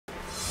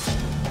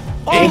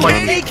Oh my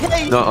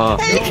AK! Nuh-uh.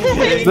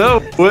 AK! No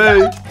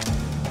way.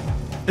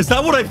 Is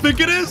that what I think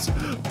it is?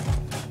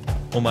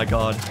 Oh my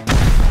god.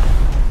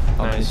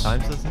 How many Nice.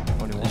 times is it?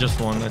 21?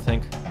 Just one, I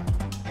think.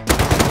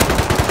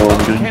 Oh, I'm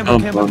getting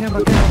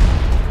Camera.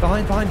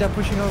 Behind, they're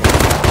pushing over.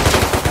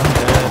 I'm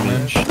dead,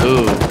 man.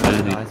 Oh,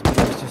 man. Guys, but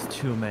there's just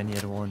too many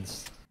at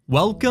once.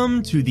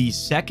 Welcome to the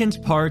second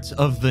part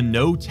of the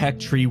No Tech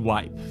Tree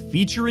wipe,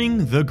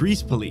 featuring the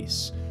Grease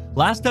Police.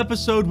 Last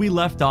episode we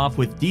left off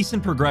with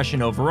decent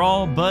progression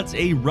overall, but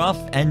a rough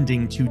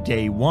ending to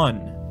day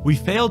one. We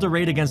failed a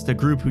raid against a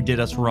group who did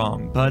us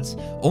wrong, but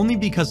only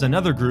because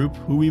another group,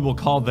 who we will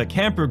call the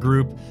Camper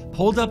Group,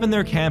 pulled up in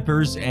their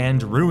campers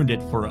and ruined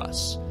it for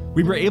us.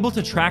 We were able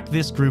to track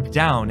this group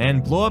down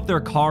and blow up their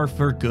car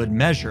for good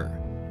measure.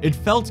 It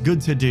felt good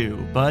to do,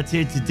 but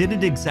it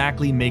didn't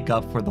exactly make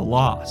up for the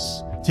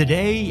loss.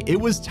 Today, it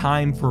was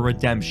time for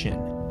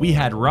redemption. We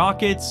had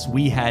rockets,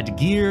 we had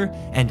gear,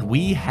 and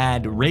we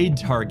had raid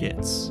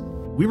targets.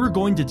 We were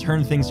going to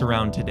turn things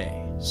around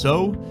today,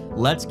 so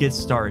let's get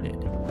started.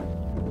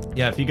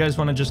 Yeah, if you guys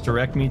want to just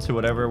direct me to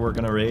whatever we're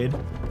gonna raid,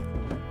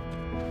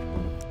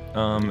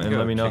 and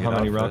let me know how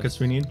many rockets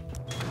we need.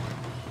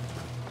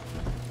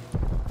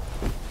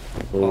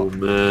 Oh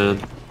man.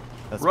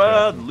 That's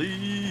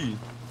Bradley!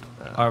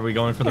 Are we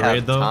going for the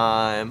raid though?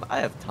 I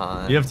have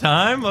time. You have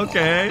time?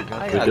 Okay.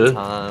 I We got good?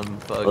 time.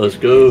 Let's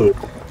go.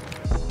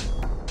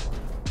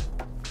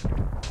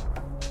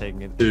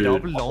 taking it. Dude.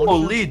 Double launcher.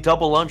 Holy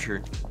double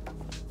launcher.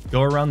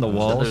 Go around the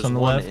walls There's on the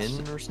one left. in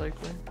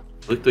recycling.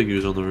 Looked like he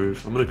was on the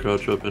roof. I'm gonna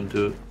crouch up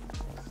into it.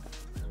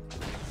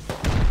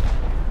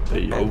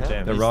 Hey, yo. Okay.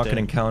 Damn, The he's rocket dead.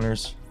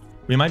 encounters.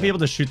 We might be able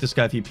to shoot this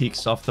guy if he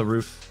peeks off the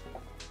roof.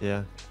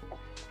 Yeah.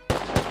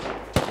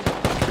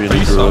 Really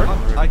you drunk.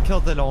 sorry? I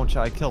killed the launcher.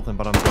 I killed him,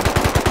 but I'm dead.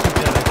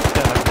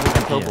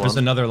 I killed There's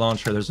another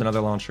launcher. There's another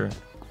launcher.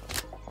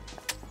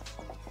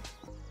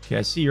 Okay,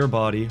 I see your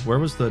body. Where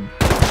was the...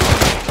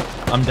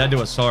 I'm dead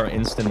to a SAR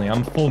instantly.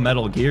 I'm full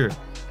metal gear.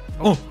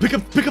 Oh, pick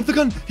up the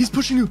gun. He's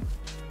pushing you.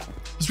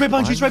 He's right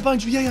behind you. He's right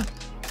behind you. Yeah.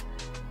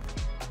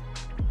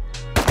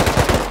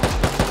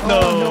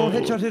 Oh, no,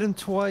 headshot hit him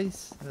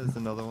twice. There's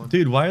another one.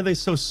 Dude, why are they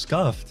so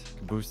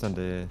scuffed? Boost on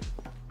the...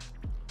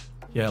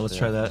 Yeah, let's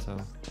try that. So.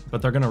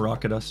 But they're gonna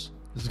rocket us.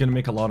 This is gonna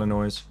make a lot of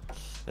noise.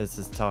 This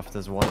is tough.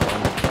 There's one.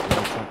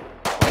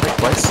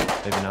 Twice.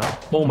 Maybe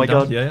not. Oh my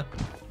Down? god. Yeah.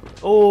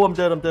 Oh, I'm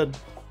dead. I'm dead.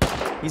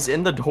 He's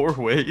in the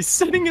doorway. He's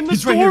sitting in the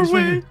He's right here.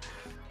 doorway. He's right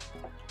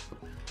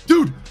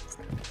here.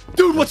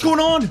 Dude, what's going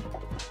on?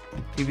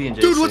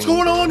 PB&J Dude, what's sitting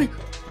in going the on?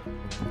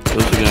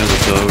 That's the guy in the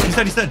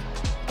tower. He's dead.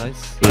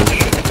 Nice.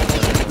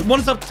 Bitch. One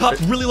is up top,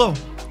 really low.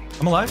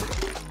 I'm alive.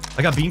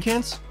 I got bean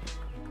cans.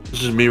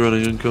 This is me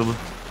running in coma.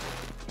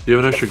 Do you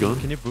have an extra gun?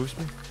 Can you boost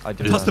me? I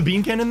do. Toss the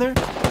bean can in there.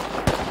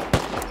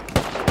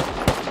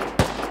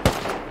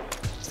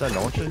 Is that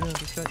launcher?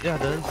 This guy? Yeah,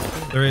 there is.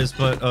 There is,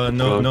 but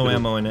no Okay.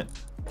 ammo in it.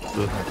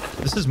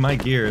 This is my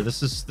gear.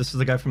 This is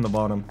the guy from the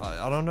bottom.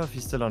 I don't know if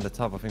he's still on the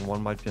top. I think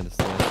one might be on the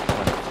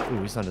stairs.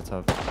 Ooh, he's on the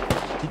top.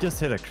 He just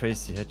hit a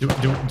crazy hit.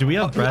 Do we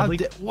have Bradley?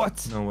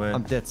 What? No way.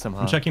 I'm dead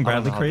somehow. I'm checking I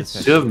don't Bradley know how this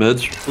crates. Do you have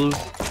meds, Blue?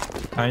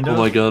 Kind of. Oh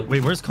my god.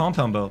 Wait, where's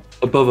compound boat?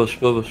 Above us,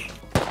 above us.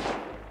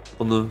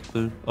 On the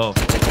thing. Oh,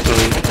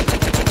 Sorry.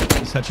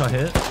 this headshot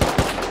hit.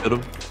 Get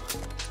him.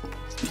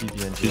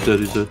 PB&J. He's dead,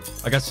 he's dead.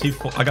 I got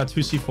C4. I got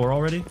 2 C4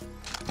 already.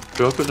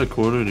 Drop it in the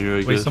corner in here, I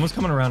Wait, guess. someone's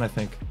coming around, I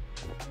think.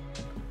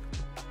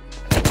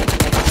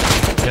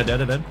 Yeah, dead.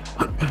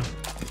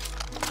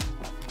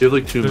 You have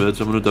like 2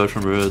 meds, I'm gonna die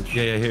from reds.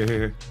 Yeah,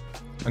 here.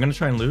 I'm gonna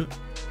try and loot.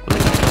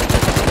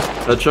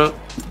 Headshot?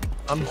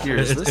 I'm here.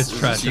 It's Is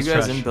trash, this you it's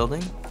guys trash. in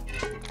building?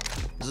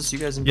 Is this you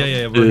guys in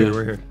Yeah, building?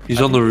 we're here. He's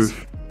I on the think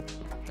roof.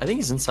 I think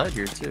he's inside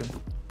here too.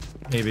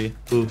 Maybe.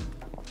 Ooh.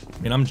 I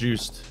mean, I'm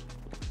juiced.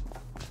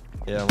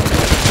 Yeah.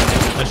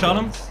 I shot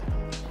him.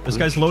 This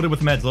guy's loaded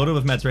with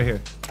meds right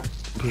here.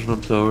 Pushing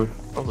up tower.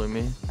 Probably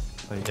me.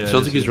 Yeah,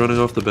 Sounds like he's running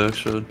off the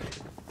backside.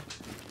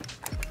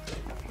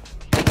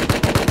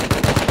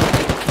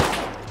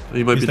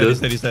 He might be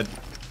dead. He's dead.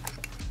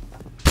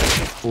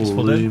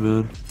 Holy dead?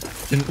 man.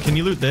 Can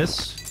you loot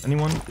this?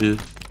 Anyone? Yeah.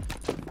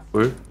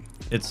 Where?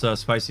 It's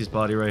Spicy's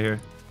body right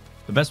here.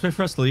 The best way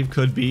for us to leave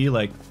could be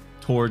like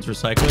towards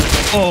recycling.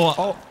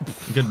 Oh,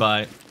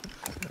 goodbye.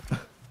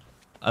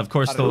 Of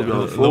course, the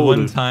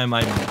one time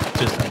I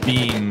just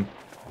beam.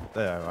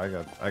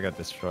 Yeah, I got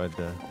destroyed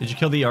there. Did you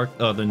kill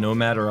the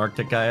nomad or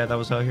Arctic guy that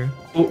was out here?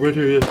 Oh, right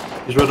here,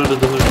 yeah. He's right under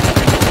the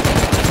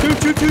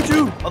hood.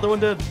 Two. Other one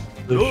dead.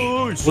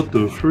 Nice. What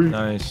the freak?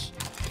 Nice.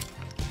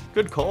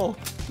 Good call.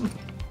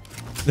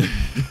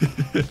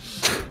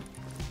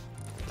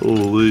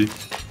 Holy.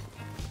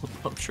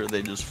 I'm sure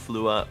they just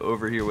flew out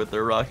over here with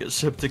their rocket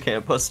ship to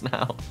camp us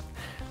now.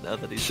 Now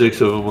that he's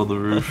 6 of them on the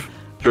roof.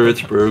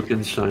 Turret's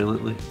broken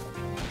silently.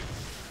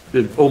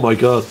 Dude, oh my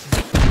god.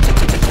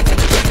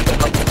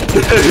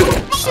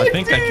 I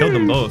think I killed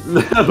them both.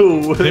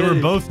 No way. They were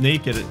both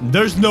naked.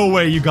 There's no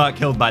way you got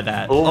killed by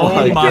that.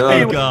 Oh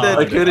my god.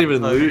 I can't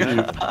even loot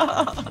you.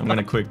 I'm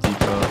gonna quick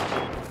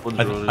deco. One's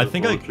running I up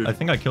think vulture. I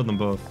think I killed them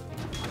both.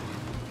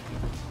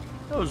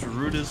 That was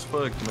rude as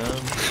fuck, man.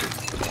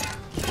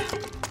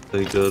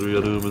 Thank God we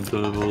got home in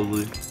time,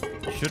 holy.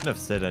 You shouldn't have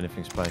said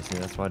anything spicy.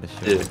 That's why they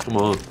should. Yeah, come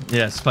on.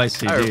 Yeah,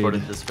 spicy, I dude.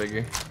 reported this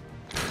figure.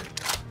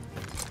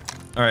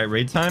 All right,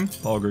 raid time.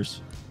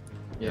 Augers.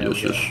 Yeah,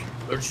 Yes, yes.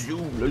 let's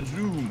zoom. Let's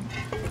zoom.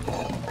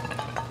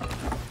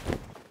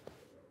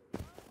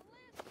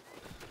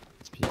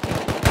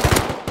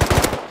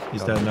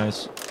 He's dead.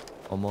 Nice.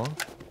 Omar?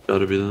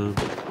 Gotta be them.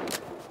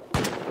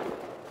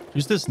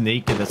 Who's this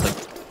naked? That's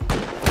like.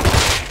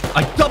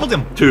 I doubled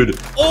him. Dude.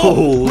 Oh,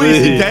 holy. wait,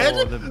 is he Oh,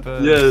 dead? the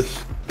bird.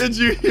 Yes. Did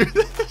you hear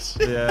this?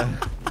 Yeah.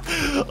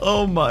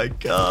 Oh my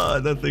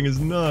god, that thing is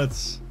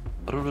nuts.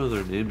 I don't know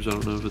their names. I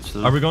don't know if it's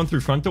them. Are we going through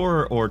front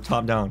door or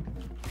top down?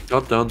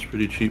 Top down's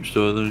pretty cheap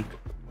still, I think.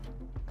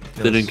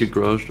 Yeah, They didn't get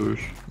garage doors.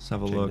 Let's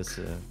have a Check look. this,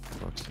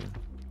 box here.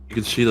 You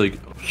can see like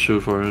so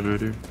far in right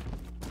here.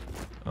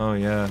 Oh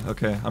yeah.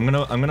 Okay. I'm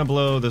gonna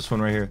blow this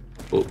one right here.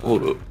 Oh,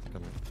 hold up.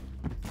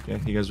 Okay.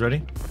 You guys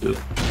ready? Yeah.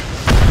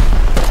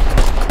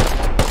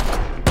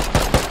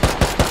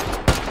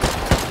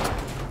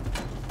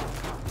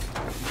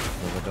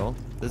 Another door.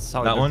 This is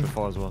how That it one? looked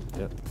before as well.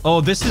 Yeah.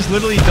 Oh, this is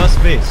literally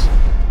Dust's base.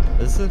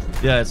 Is it?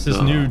 Yeah, it's this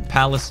No. new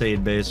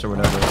Palisade base or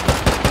whatever.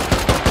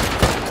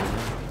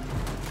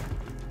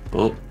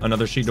 Well,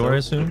 Another sheet door, I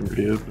assume.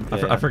 reopen. I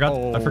Yeah. forgot. I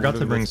Oh, forgot to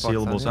look at bring this box,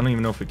 sealables. Andy. I don't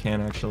even know if we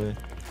can actually.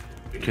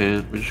 We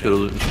can't. We just gotta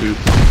loot and shoot.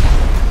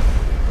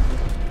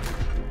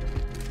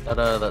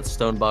 That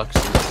stone box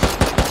is got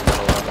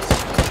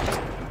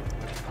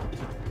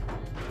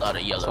a lot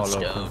of yellow all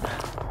stone.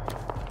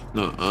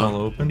 No, All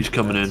open? He's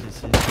coming in.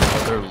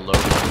 Oh, they're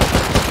loaded.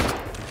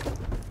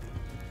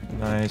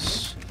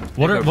 Nice.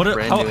 They got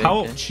brand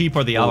How new AK. cheap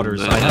are the Oh,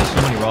 outers? man. I have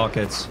so many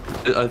rockets.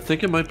 I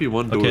think it might be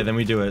one door. Okay, then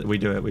we do it. We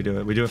do it. We do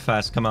it. We do it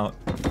fast. Come out.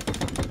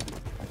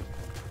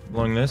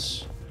 Blowing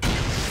this.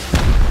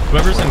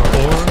 Whoever's in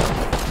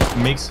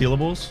core makes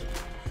sealables.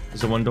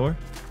 Is it one door?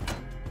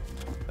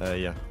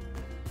 Yeah.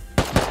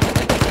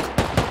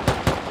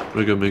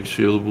 We gotta make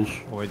sealables.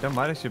 Oh wait, there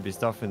might actually be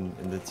stuff in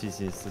the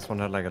TCs. This one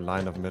had like a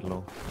line of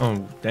metal.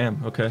 Oh,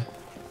 damn. Okay.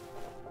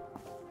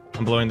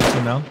 I'm blowing this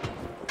one now.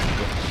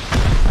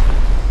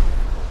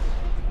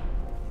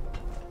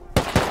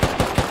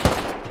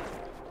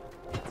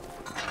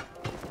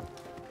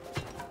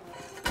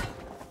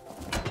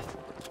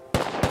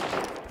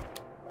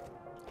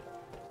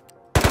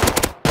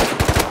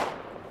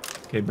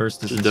 Okay,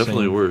 burst is It's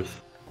definitely insane.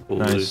 worth. Holy.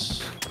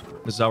 Nice.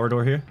 Is our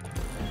door here?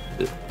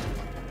 Yeah.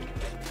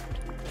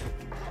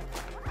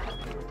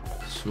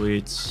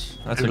 Sweet. That's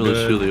I a can really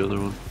steal good. the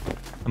other one.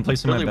 I'm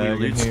placing Really, my we bag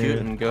in loot scoot here.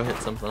 and go hit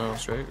something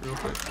else, right? Real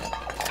quick.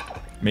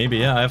 Maybe,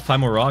 yeah. I have 5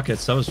 more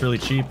rockets. That was really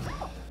cheap.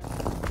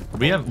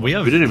 We have We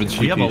didn't even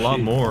we have a CPC. lot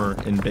more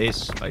in base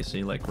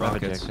spicy like I have a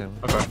rockets. jack,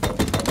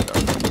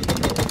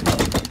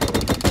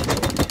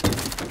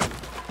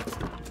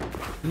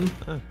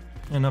 Okay.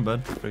 Yeah, not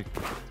bad. Pretty-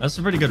 That's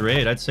a pretty good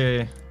raid. I'd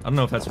say. I don't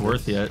know if that's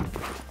worth yet.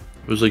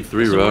 It was like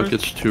 3 Is it worth-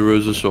 rockets, 2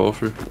 rows of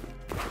sulfur,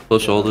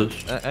 plus all this.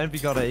 And we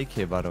got an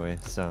AK by the way,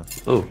 so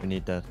Oh, we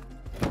need that.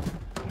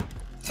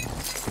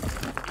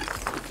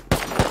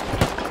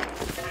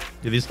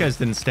 Dude, these guys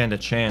didn't stand a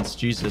chance.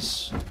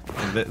 Jesus,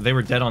 they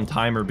were dead on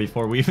timer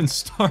before we even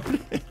started.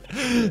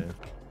 Yeah.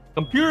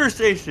 Computer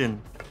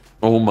station.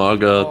 oh my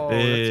God. Oh,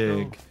 let's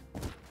Big. go.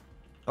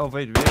 Oh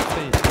wait, we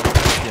actually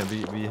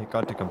we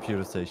got the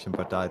computer station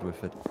but died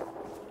with it.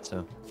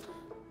 So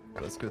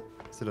that's good.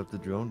 Set up the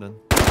drone then.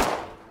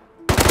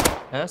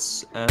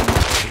 S and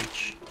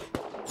H.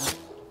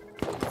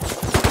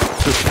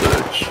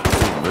 Suspects.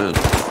 Oh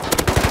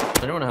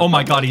man. Anyone have Oh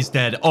my fun? God, he's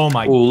dead. Oh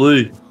my.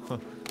 Holy.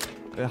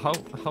 How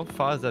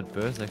far is that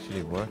burst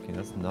actually working?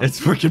 That's nuts.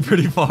 It's working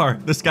pretty far.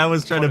 This guy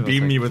was trying to Thought it was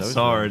beam me like with close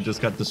SAR and range.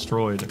 just got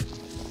destroyed.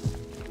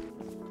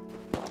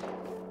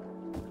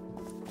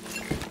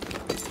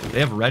 They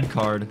have red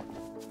card.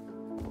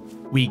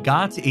 We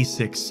got a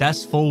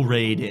successful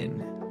raid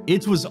in.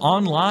 It was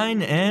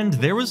online and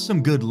there was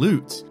some good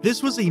loot.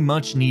 This was a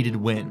much needed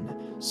win.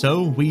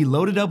 So we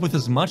loaded up with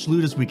as much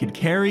loot as we could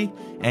carry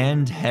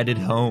and headed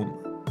home.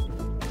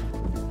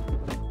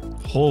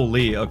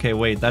 Holy, okay,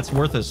 wait, that's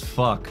worth as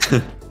fuck.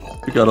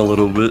 We got a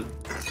little bit.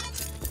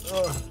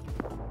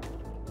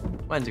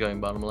 Mine's going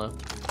bottom left.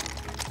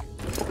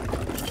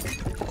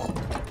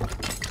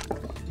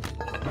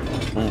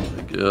 Oh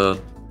my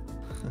God.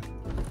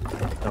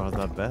 That was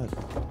not bad.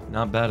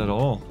 Not bad at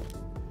all.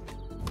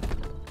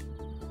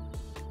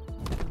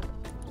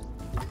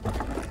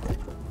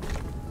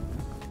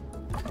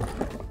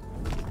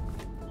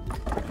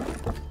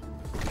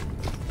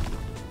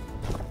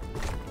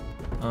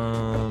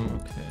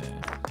 Okay.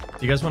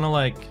 Do you guys want to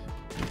like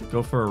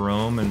go for a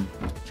roam and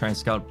try and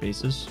scout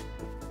bases?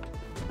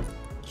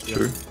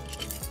 Sure.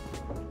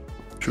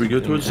 Should we go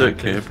towards that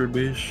camper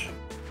base?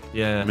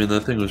 Yeah. I mean,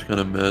 that thing was kind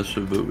of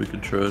massive, but we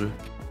could try to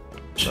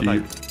see.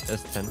 Like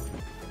S10.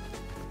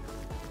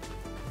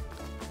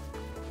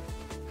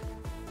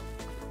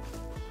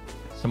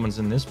 Someone's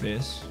in this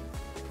base.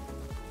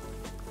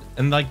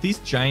 And like these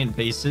giant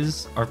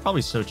bases are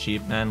probably so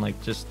cheap, man. Like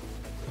just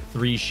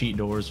 3 sheet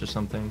doors or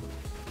something.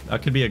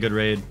 That could be a good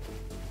raid.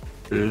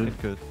 Yeah. It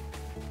could.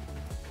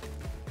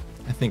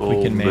 I think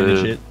we can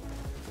manage it.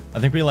 I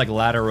think we like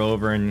ladder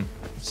over and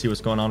see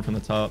what's going on from the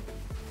top.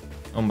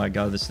 Oh my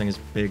god, this thing is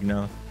big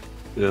now.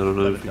 Yeah, I don't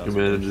know if you can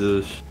manage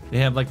this. They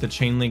have like the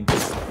chain link.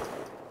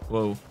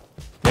 Whoa.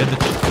 They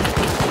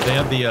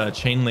have the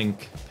chain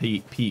link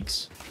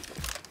peaks.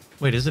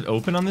 Wait, is it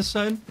open on this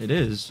side? It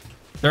is.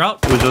 They're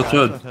out. Wait,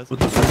 outside. What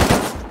the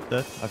fuck? Dead,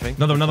 I think.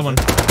 Another one.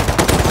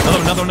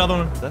 Another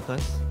one. That's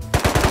nice.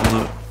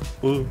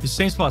 Whoa.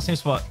 Same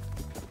spot.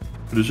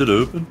 Is it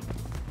open?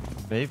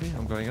 Maybe,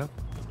 I'm going up.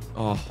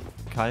 Oh,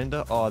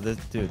 Kinda. Oh, this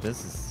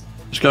is...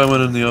 This guy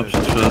went in the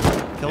opposite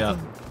side. Killed yeah.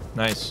 him.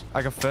 Nice.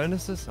 I got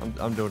furnaces.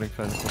 I'm loading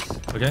furnaces.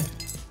 Okay.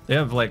 They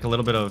have like a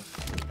little bit of...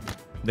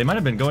 They might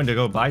have been going to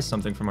go buy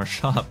something from our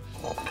shop.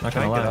 Not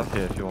Can gonna I get lie. up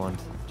here if you want?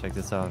 Check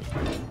this out.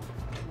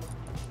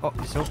 Oh,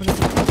 he's opening.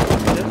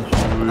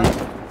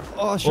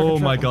 Oh, Oh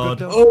my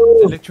god.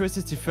 Oh!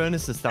 Electricity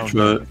furnaces down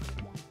Try here.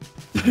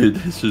 it. Dude,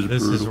 this is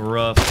This is brutal.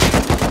 rough.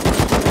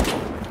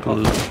 Oh,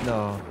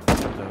 No.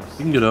 you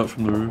can get out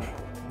from the roof.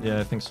 Yeah,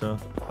 I think so.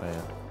 Oh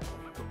yeah.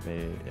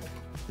 Maybe.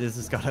 This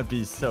is gonna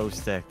be so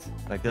stacked.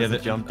 Like there's Yeah,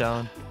 a jump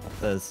down,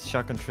 there's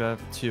shotgun trap,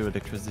 2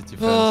 electricity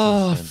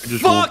Oh, furnaces. You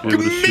just won't be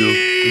able to shield.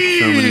 There's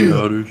so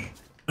many routers.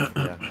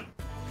 Yeah.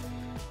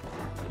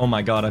 Oh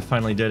my god, I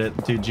finally did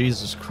it. Dude,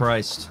 Jesus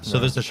Christ. So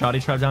there's a shoddy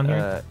trap down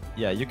here?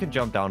 Yeah, you can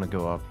jump down and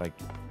go up. Like,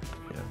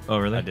 Oh,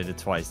 really? I did it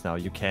twice now.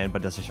 You can,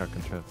 but there's a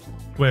shotgun trap.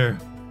 Where?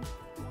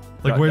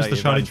 Like, where's the right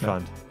shoddy in trap?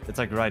 front. It's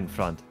like right in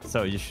front.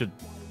 So it should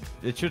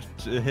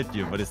hit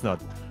you, but it's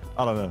not.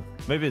 I don't know.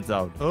 Maybe it's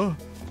out. Oh.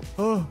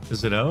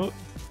 Is it out?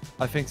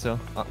 I think so.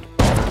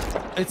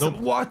 It's Nope.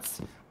 what?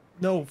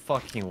 No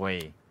fucking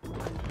way.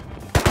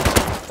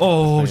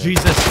 Oh,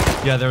 Jesus.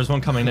 Yeah, there was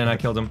one coming in. I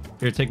killed him.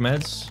 Here, take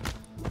meds.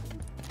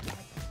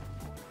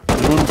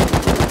 There's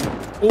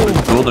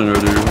one building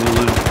right here.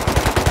 Holy.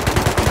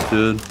 He's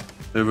dead.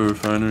 They have a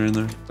refinery in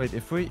there. Wait,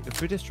 if we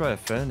destroy a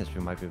furnace, we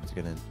might be able to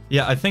get in.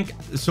 Yeah, I think...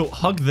 So,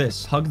 hug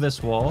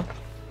this wall.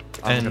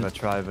 I'm And gonna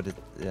try, but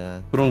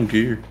yeah. Put on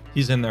gear.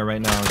 he's in there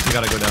right now. You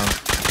gotta go down.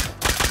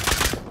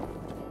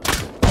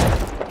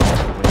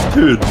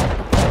 Dude.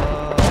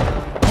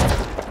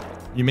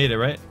 You made it,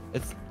 right?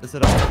 Is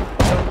it up?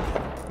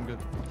 No, I'm good.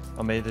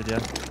 I made it, yeah.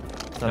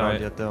 It's not Alright.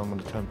 out yet though. I'm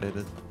gonna translate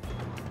it.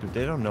 Dude,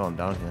 they don't know I'm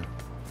down here.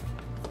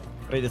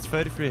 Wait, it's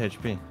 33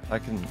 HP. I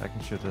can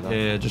shoot it up.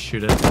 Yeah, just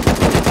shoot it.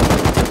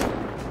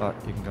 Oh,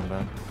 you can come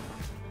down.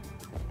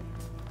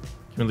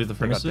 Can we leave the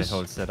I got the furnaces?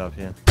 whole setup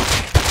here.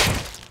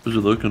 What's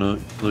it looking at?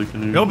 Like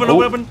in here?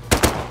 Open.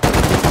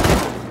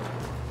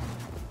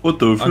 What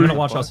the I'm gonna frick?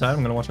 watch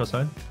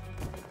outside.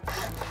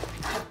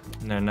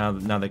 No,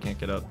 now they can't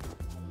get up.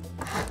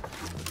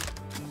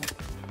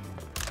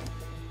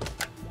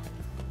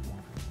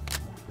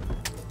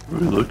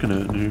 What are you looking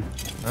at in here?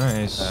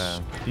 Nice.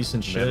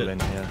 Decent Metal shit. in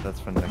here. That's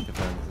from like the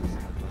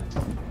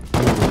furnaces.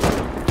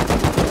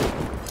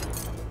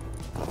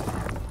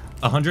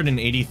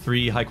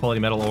 183 high quality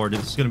metal ore. Dude,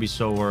 this is gonna be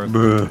so worth.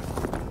 Bruh.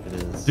 It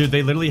is. Dude,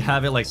 they literally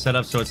have it like set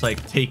up so it's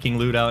like taking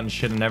loot out and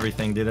shit and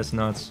everything. Dude, that's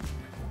nuts.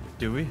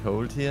 Do we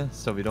hold here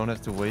so we don't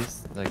have to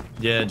waste like?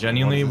 Yeah,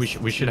 genuinely, What is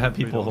we should have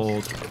people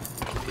hold.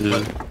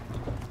 Yeah.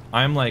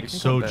 I'm like We can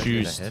so come back in a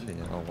juiced. heli.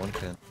 Oh, one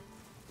can.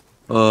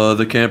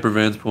 The camper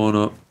van's pulling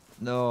up.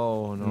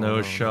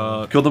 No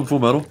shot. Killed them full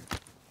metal.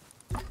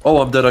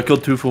 Oh, I'm dead. I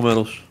killed 2 full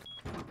metals.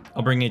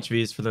 I'll bring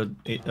HVs for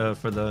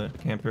the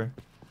camper.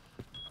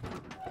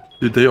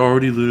 Dude, they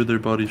already looted their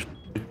bodies.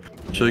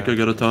 Shake, Yeah, I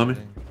got a Tommy.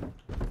 thing.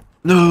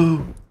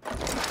 No!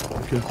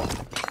 Okay.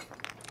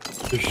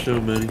 There's so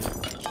many.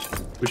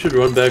 We should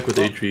run back with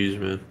HVs,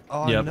 man.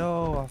 Oh Yep.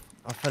 no!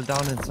 I fell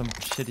down in some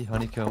shitty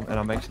honeycomb, and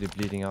I'm actually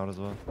bleeding out as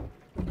well.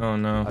 Oh I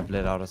no.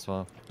 bled out as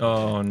well.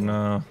 Oh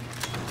no.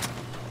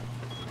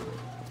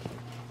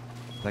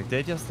 Like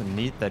they just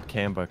need that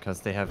camper because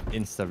they have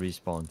insta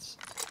respawns.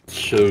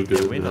 So They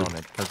good, win man. on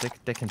it because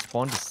they can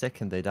spawn the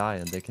second they die,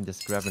 and they can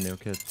just grab a new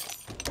kit.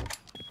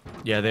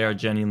 Yeah, they are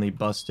genuinely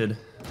busted.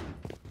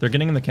 They're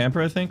getting in the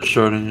camper, I think.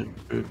 Starting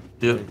it.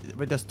 Yeah.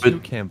 Wait, there's 2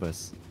 Wait.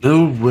 campers.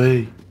 No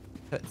way.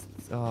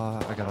 Oh,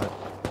 I got it.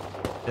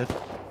 Dead.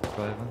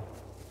 Driver.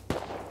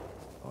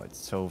 Oh, it's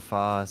so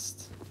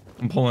fast.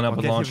 I'm pulling up I'll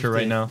with get you launcher with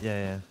right the- now.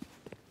 Yeah.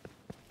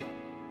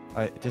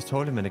 I just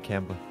hold him in a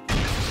camper.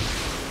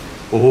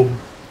 Oh.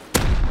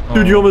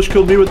 Dude, you almost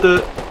killed me with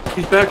that.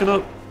 He's backing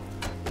up.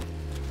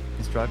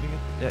 He's driving it.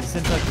 Yeah, he's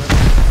inside.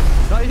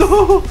 Nice.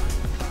 No!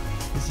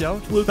 Is he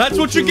out? That's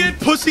what you get,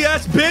 pussy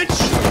ass bitch!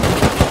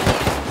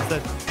 He's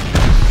dead.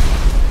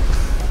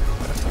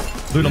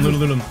 Loot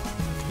him.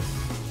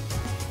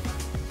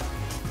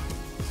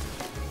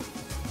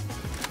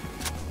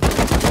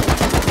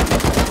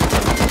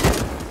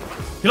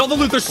 Get all the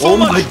loot, there's so Oh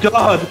much! my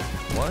god!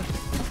 What?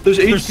 There's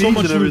HVs There's so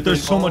much and loot, everything.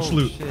 there's so much Oh,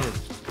 loot. Shit.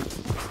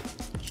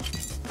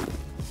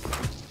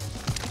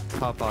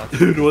 Pop out.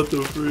 Dude, what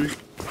the freak?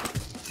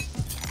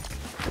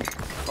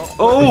 Pull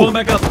Oh! him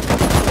back up.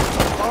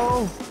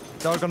 Oh!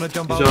 They're gonna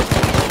jump He's out. up.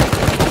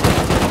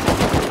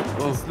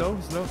 Oh.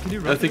 Slow. Can you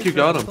run? I think you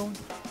got him.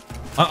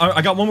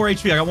 I got one more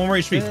HP. I got one more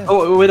HP. Yeah.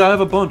 Oh, wait, I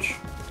have a bunch.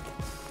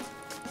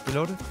 You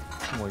loaded?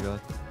 Oh my god.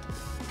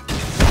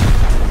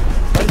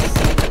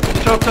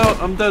 Chopped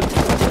out. I'm dead.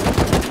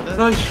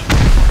 Nice.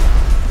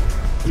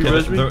 You Yeah,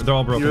 res me? they're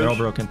all broken. You They're all res?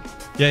 broken.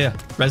 Yeah.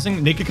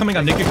 Rezzing. Naked coming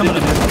on. Naked coming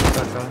on.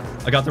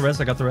 I got the res.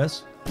 I got the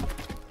res.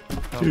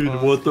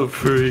 Dude, what the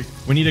freak?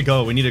 We need to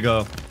go. We need to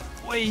go.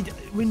 Wait,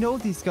 we know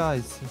these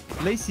guys.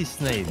 Lazy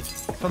Snake.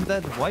 From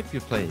that wipe you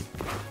played.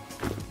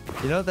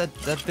 You know that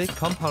big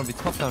compound we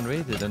top-down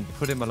raided and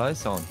put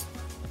Himalayas on?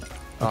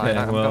 Okay,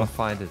 I'm well. gonna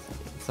find it.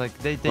 It's like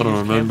they don't use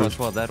remember. camper as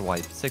well, that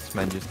wipe. 6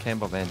 man use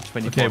camper van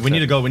 24/7. Okay, we need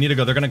to go. We need to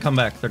go. They're gonna come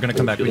back. They're gonna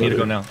come back. We need to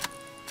go now.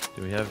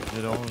 Do we have,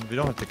 we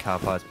don't have the car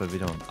parts, but we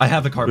don't. I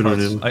have the car We don't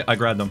parts. need 'em. I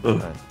grabbed them. Oh.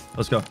 Alright.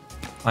 Let's go.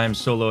 I am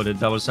so loaded.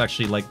 That was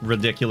actually like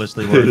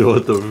ridiculously Dude, loaded.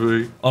 what the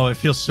freak? Oh, it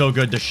feels so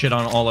good to shit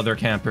on all other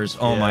campers.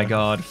 Oh my Yeah.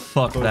 god.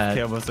 Fuck Both that.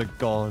 cameras are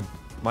gone.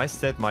 My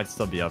stat might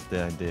still be up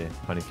there in the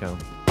honeycomb.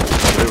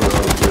 They were out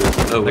there.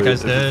 Oh, That wait, guy's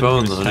if you dead.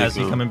 found There's the Hazzy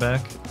honeycomb. coming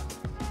back.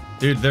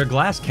 Dude, they're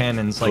glass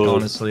cannons, like, Oh.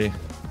 honestly.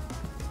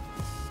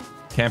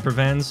 Camper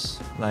vans,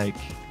 like,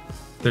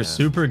 they're Yeah.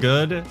 super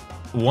good.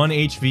 1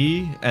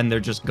 HV, and they're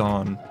just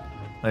gone.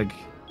 Like,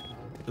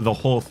 the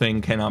whole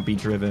thing cannot be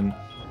driven.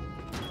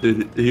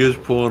 Dude, he was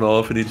pulling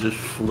off and he just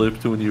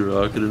flipped when you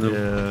rocketed him.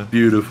 Yeah.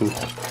 Beautiful.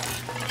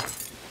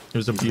 It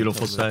was a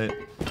beautiful sight.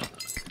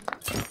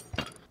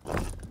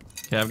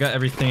 Okay, I've got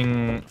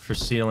everything for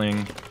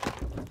ceiling.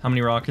 How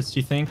many rockets do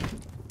you think?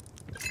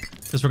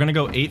 Because we're gonna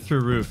go 8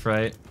 through roof,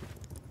 right?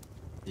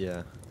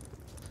 Yeah.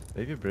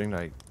 Maybe bring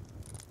like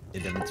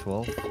 11,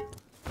 12.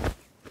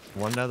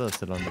 One ladder is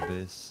still on the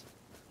base.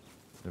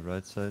 The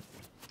right side.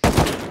 I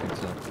think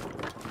so.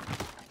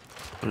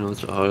 I know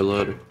that's a high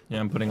ladder. Yeah,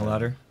 I'm putting a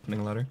ladder.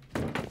 Putting a ladder.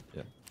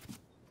 Yeah.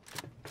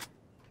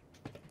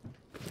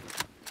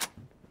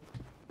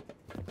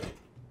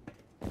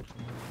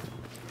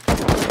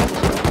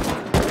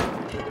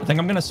 I think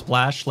I'm gonna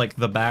splash like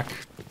the back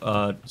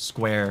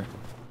square.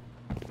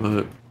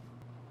 Alright.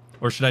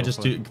 Or should I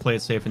just play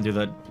it safe and do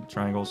the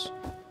triangles?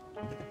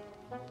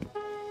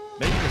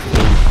 Maybe just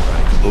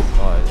right. Oh.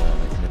 Oh, yeah,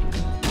 like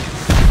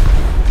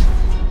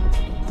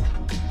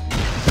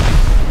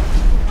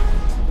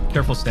middle.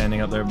 Careful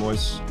standing up there,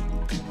 boys.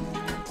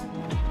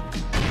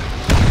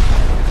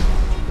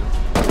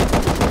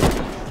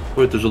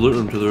 Wait, there's a loot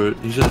room to the right.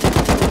 He's in.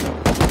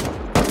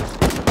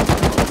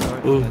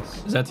 Oh.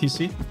 Nice. Is that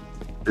TC?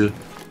 Yeah.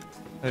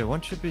 Hey,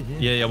 one should be here.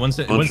 Yeah, one's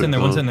in, Bunch one's in of there,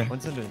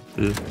 one's in guns.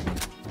 there. One's in there.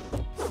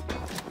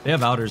 Yeah. They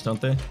have outers, don't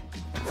they?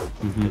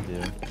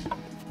 Yeah.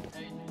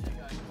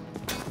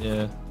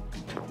 Yeah.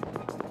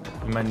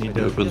 We might need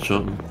Yeah, to... for the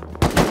something.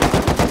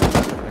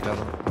 I got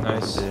him.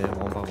 Nice. Yeah,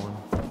 one by one.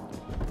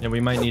 Yeah,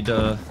 we might need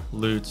to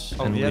loot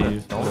Oh, and yeah,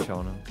 leave. don't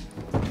show him.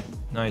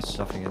 Nice.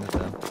 Nothing in it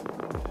there.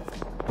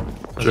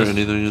 Is there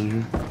anything in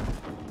here?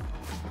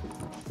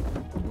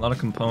 A lot of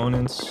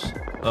components.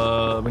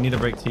 We need to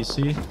break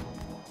TC.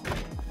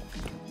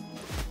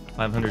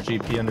 500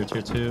 GP under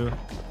tier 2.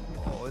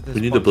 Oh, We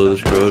need to blow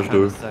this garage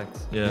door.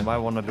 Yeah. You might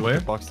want to loot Where?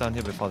 the box down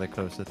here before they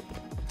close it.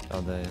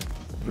 Down there.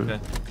 Yeah. Okay.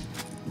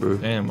 Bro.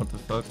 Damn, what the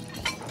fuck?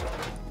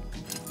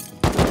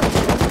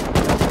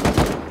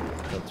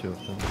 Got 2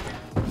 of them.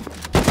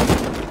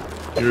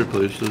 Can you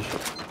replace this?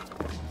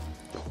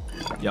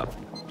 Yeah.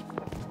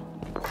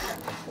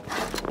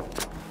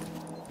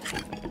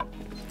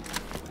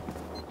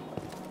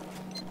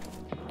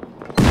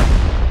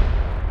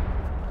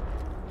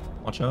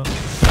 Watch out.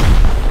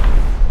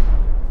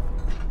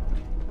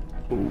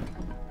 Oh,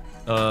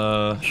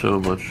 Uh, so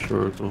much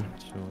circle. Sure.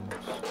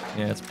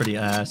 yeah, it's pretty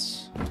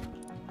ass.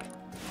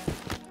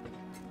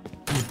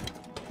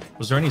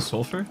 Was there any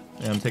sulfur?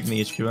 Yeah, I'm taking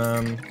the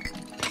HQM.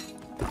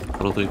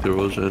 I don't think there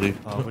was any.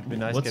 Oh, it would be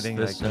nice What's getting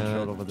this, like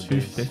control over the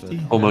 250?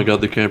 base. Oh my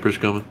god, the camper's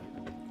coming.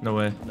 No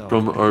way. No,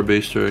 From our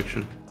base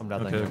direction. I'm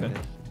not Okay, like okay.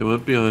 They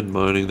went behind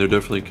mining, they're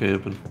definitely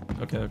camping.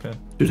 Okay, okay.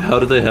 Dude, how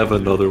do they have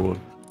another one?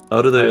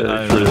 How do they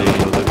I actually really-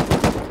 have another?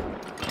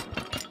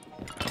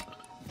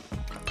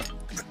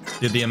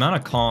 Dude, the amount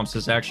of comps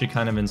is actually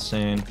kind of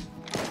insane.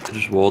 They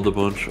just walled a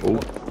bunch. Oh,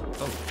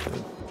 Oh,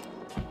 shit.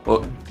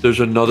 oh, there's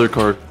another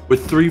car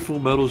with 3 full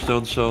metals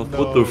down south.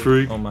 What the No.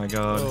 freak? Oh my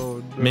god.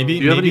 Oh, no. Maybe,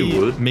 Do you have any maybe,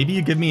 wood? maybe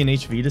you give me an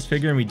HV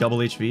disfigure and we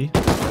double HV.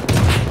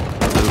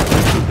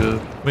 Okay.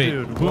 Wait,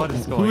 Dude, who, what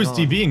is who going is on?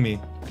 DBing me?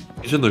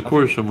 He's in the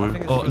core I think somewhere.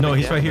 it's Oh, just no, like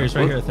he's right here, he's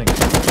right here, I think.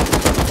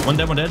 One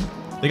dead, one dead.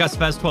 They got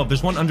Spaz 12.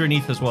 There's one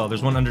underneath as well.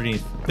 There's one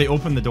underneath. They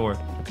opened the door.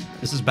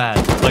 This is bad.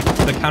 Like,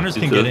 the counters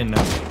can get in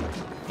now.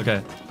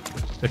 Okay.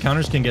 The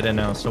counters can get in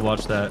now, so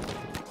watch that.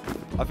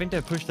 I think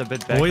they pushed a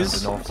bit back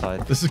Boys, on the north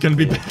side. This is gonna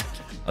be bad.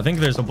 I think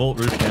there's a bolt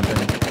roof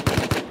camping.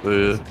 Oh,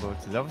 yeah.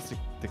 That was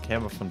the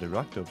camera from the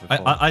rock though before.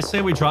 I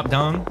say we drop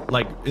down,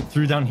 like,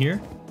 through down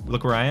here.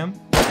 Look where I am.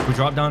 We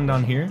drop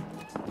down here,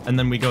 and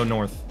then we go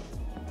north.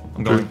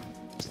 I'm going.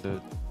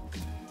 So,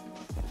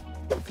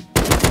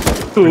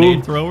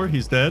 Grenade thrower,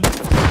 he's dead.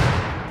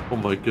 Oh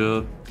my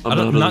god. I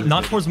don't,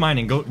 not towards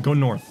mining. Go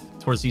north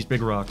towards these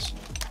big rocks,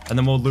 and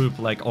then we'll loop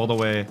like all the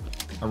way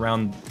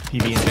around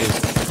PB and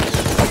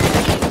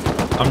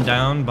base. I'm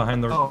down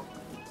behind the. Oh.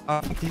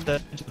 He's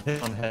dead.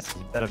 Hit on head.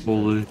 He better be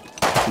Holy. He's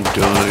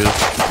gone, I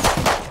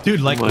guess.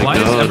 Dude, like, Oh my why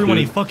is God, everyone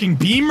a dude. fucking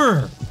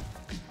beamer?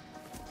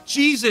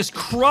 Jesus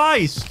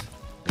Christ!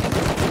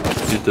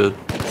 He's dead.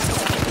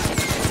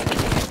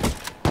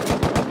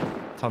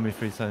 Tommy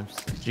 3 times.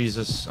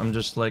 Jesus, I'm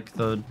just like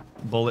the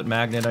bullet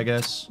magnet, I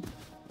guess.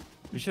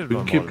 We should We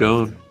run can keep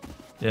going.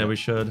 Yeah, we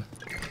should.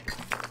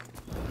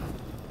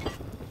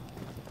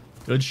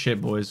 Good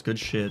shit, boys. Good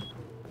shit.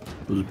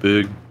 It was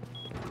big.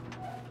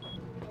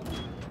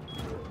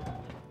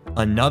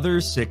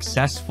 Another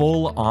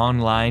successful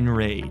online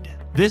raid.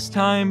 This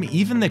time,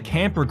 even the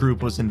camper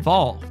group was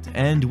involved,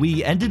 and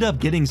we ended up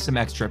getting some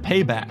extra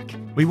payback.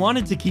 We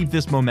wanted to keep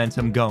this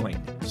momentum going,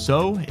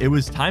 so it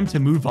was time to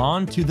move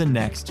on to the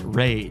next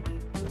raid.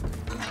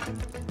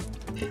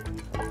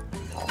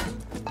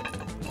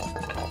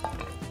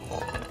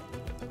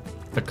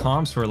 The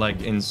comps were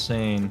like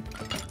insane.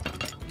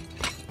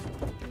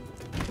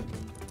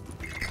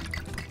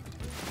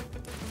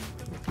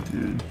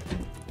 Dude.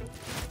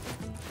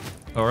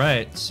 All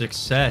right,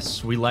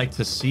 success. We like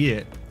to see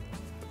it.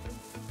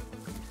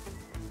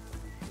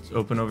 Let's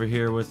open over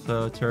here with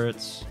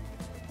turrets.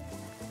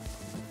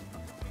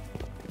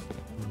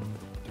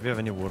 Do we have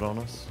any wood on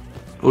us?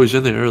 Oh, he's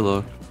in the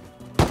airlock.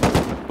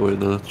 Oh, wait,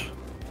 no.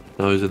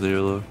 No, he's in the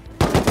airlock.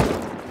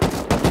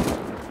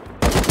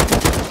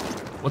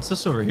 What's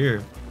this over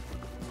here?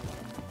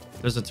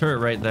 There's a turret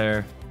right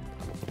there.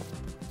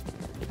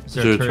 Is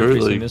there a turret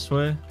facing this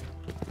way?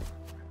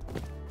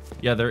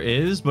 Yeah, there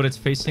is, but it's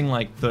facing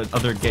like the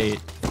other gate.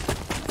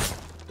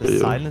 The Yeah.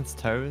 silence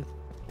turret?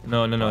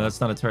 No,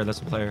 that's not a turret.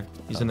 That's a player.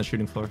 He's in the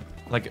shooting floor.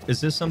 Like, is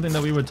this something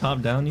that we would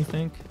top down, you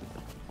think?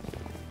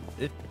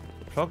 It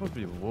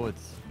probably would,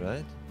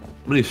 right? How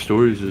many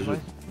stories is it?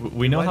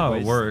 We know how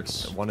it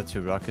works. 1 or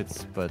 2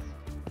 rockets, but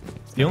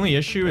The only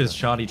issue is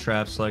shoddy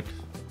traps. Like,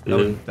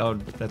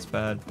 that's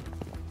bad.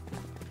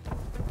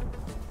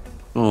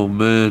 Oh,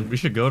 man. We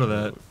should go to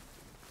that.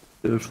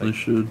 Definitely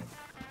should.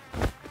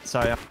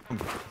 sorry,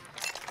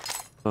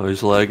 Oh,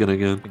 he's lagging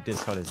again.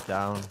 Discord is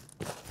down.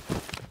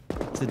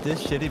 Is it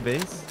this shitty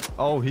base?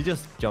 Oh, he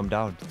just jumped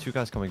out. 2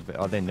 guys coming back.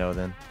 Oh, they know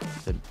then.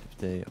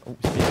 They oh,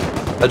 speed.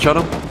 Headshot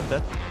him.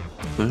 Dead.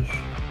 Nice.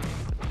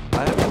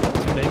 I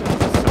have 2 neighbors.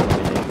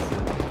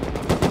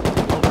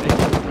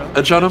 Oh,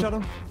 Headshot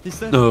him. He's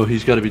dead. No,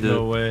 he's got to be dead.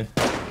 No way.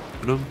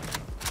 Hit him.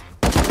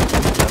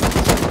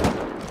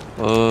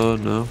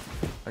 No.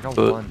 I got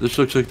But 1. this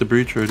looks like the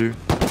breach right here.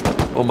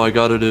 Oh my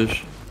god, it is.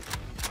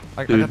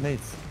 I dude. got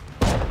nades.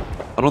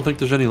 I don't think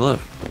there's any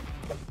left.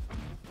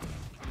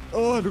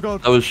 Oh, look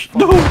out. That was...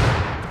 No!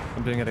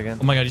 I'm doing it again.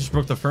 Oh my god, you just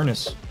broke the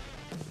furnace.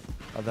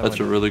 Oh, that That's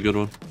a went really good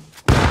one.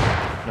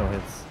 No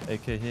hits.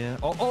 AK here.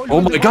 Oh, oh,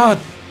 Oh my god!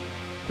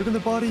 Look at the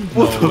body.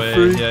 What No the way.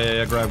 freak?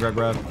 Yeah. Grab.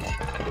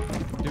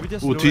 Did we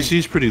just Well, doing-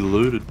 TC's pretty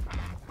looted.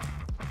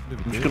 Did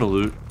we I'm just do? gonna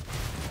loot.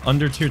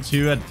 Under tier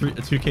 2 at 2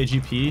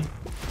 KGP.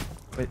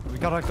 Wait, we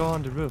gotta go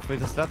on the roof. Wait,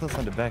 there's Stratos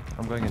on the back.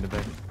 I'm going in the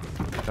back.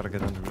 Gotta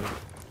get on the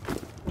roof.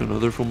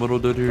 Another full metal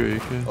dead here,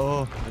 AK.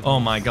 Oh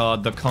my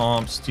god, the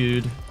comps,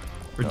 dude.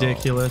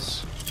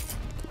 Ridiculous.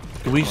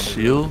 Can we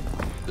seal?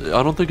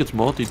 I don't think it's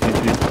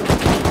multi-TC.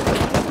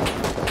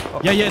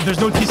 Yeah, there's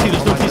no TC,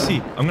 there's no Oh my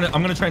TC.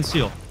 I'm gonna try and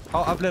seal.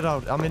 Oh, I bled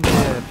out. I'm in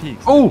the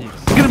peaks. Oh! The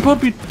peaks. I'm getting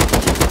pumpy!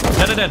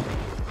 Dead.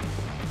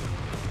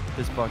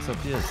 This box up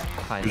here is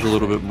kind There's a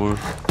little bit more.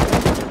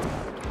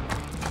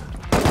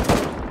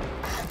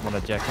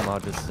 Wanna jack him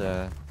out this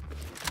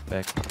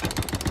back.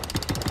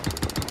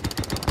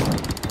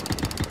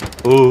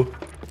 Oh.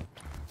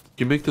 Can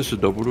you make this a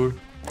double door?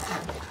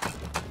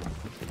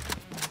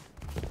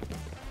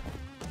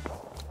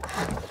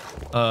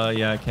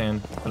 Yeah, I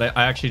can. But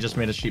I actually just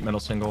made a sheet metal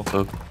single.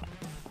 Oh.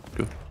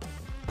 Go.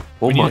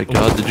 Oh We need my a-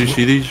 god, did you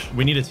see these?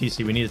 We need a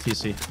TC, we need a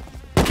TC.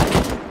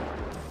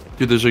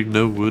 Dude, there's like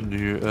no wood in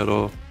here at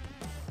all.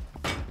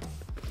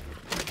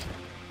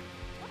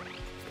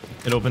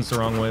 It opens the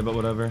wrong way, but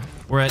whatever.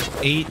 We're at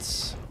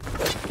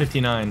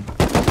 859.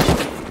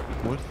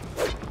 Wood?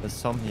 There's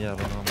some here, I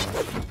don't know how much.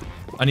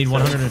 I need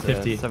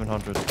 150.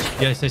 700.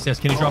 Yes.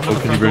 Can you drop it on Oh,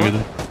 the can you front bring it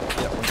door? in?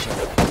 Yeah, 1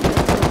 second.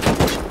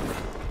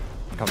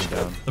 Coming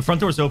down. The front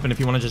door's open if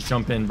you want to just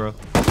jump in, bro.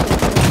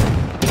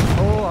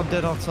 Oh, I'm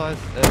dead outside.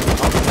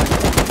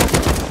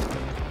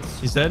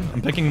 He's dead.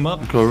 I'm picking him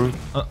up. Cover.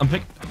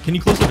 Can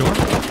you close the door?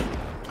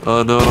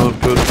 No, I'm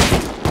good.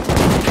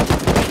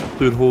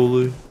 Dude,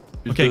 holy.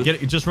 He's Okay, dead.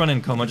 just run in,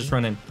 Coma. Just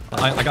run in.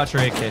 I got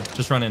your AK.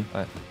 Just run in.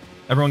 Alright.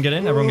 Everyone get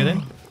in. Everyone get in.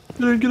 Get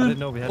in, I get didn't in.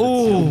 know we had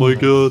Oh. Oh my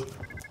god.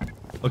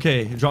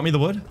 Okay, drop me the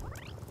wood.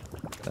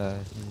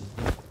 it.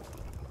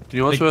 Can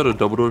you also add a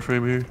double door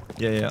frame here?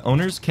 Yeah.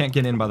 Owners can't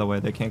get in, by the way.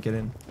 They can't get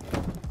in.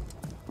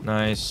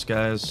 Nice,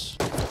 guys.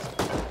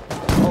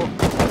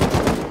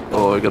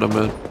 Oh, I got a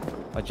man.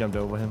 I jumped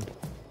over him.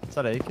 Is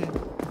that AK? Yeah.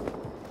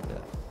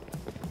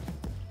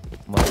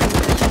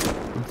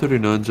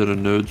 M39's at a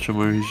node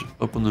somewhere. He's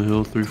up on the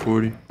hill,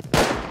 340.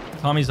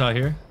 Tommy's out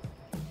here.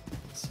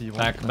 See you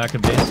Back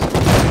at base.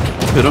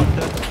 Hit him.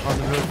 On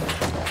the roof.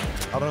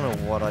 I don't know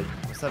what I...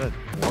 Was that a...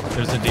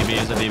 There's a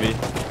DB.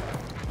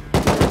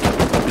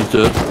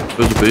 dead.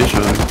 There's a base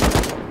running.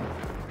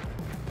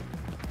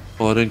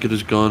 Oh, I didn't get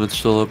his gun. It's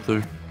still up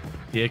there.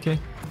 The AK?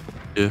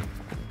 Yeah.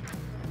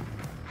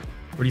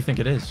 Where do you think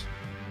it is?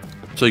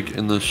 It's like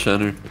in the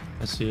center.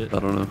 I see it. I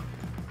don't know.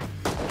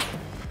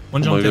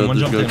 One Oh my jumped in, God, one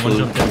this jumped in, guy one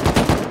killed jumped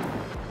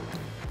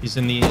in. He's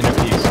in the inner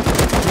peaks.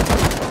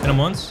 Hit him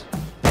once.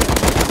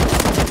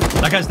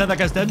 That guy's dead, that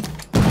guy's dead.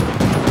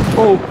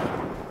 Oh!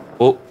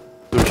 Oh,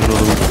 there's another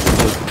one.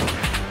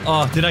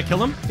 Oh, did I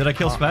kill him? Did I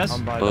kill Spaz?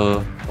 I'm by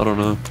I don't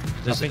know.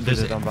 There's I think you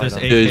did, I'm by AK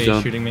them. Yeah, he's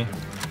down. shooting me.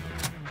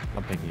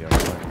 I'm picking you up.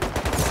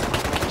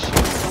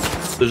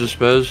 There's a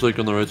spaz like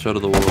on the right side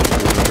of the wall.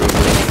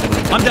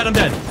 I'm dead, I'm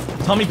dead.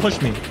 Tommy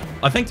pushed me.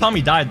 I think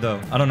Tommy died though.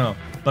 I don't know.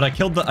 But I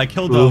killed the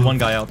Ooh. one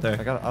guy out there.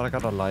 I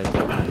got a light.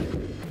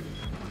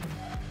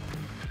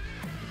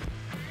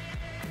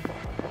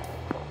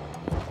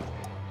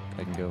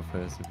 I can go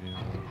first if you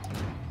want.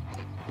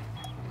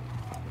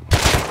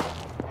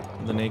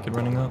 The naked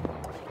running up.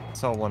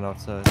 Saw one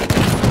outside.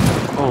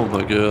 Oh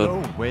my god.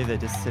 No way, they're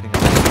just sitting.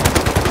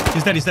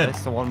 He's dead, he's dead.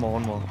 There's one more.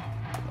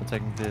 I'm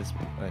taking this.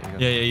 Right, you go.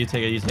 Yeah, you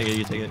take it, you take it,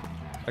 you take it.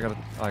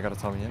 I got a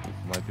Tommy here.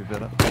 Might be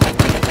better.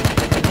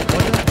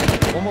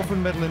 One more full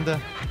metal in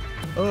there.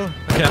 Oh.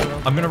 Okay,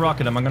 I'm gonna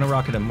rocket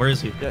him, Where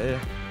is he? Yeah.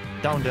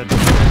 Down dead.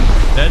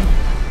 Dead?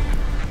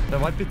 There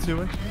might be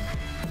two actually.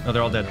 No,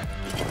 they're all dead.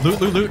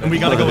 Loot, and we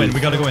gotta go in,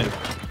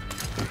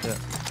 Yeah.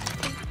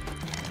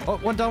 Oh,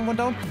 one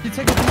down. You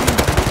take it.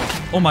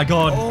 Oh my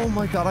god. Oh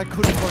my god, I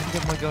couldn't fucking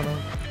get my gun out.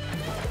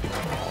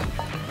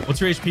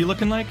 What's your HP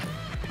looking like?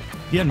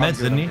 He had meds,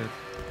 didn't he?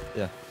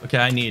 Yeah. Okay,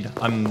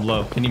 I'm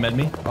low. Can you med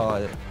me? Oh,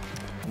 yeah.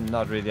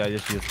 Not really, I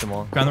just used them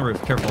all. Go on the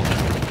roof, careful.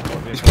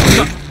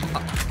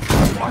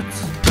 What?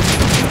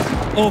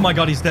 Oh my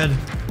god, he's dead.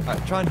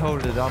 Try and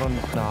hold it. I don't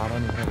even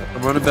have it.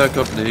 I'm running back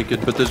up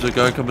naked, but there's a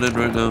guy coming in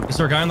right now. Is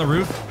there a guy on the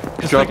roof?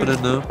 He's dropping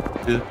in now.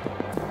 Yeah.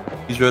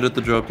 He's right at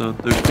the drop down.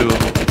 There's two of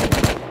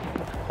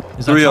them.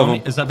 Is Three that of Tommy?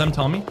 them. Is that them,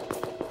 Tommy?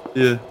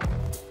 Yeah.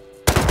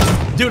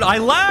 Dude, I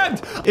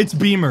lagged! It's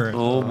Beamer.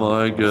 Oh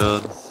my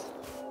god.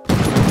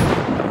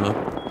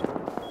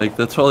 Like,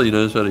 that's all he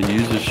knows how to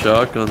use is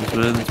shotguns,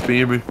 man. It's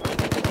Beamer.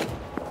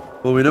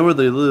 Well, we know where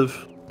they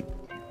live.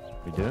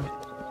 We do?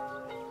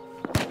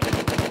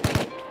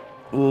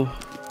 Well,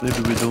 maybe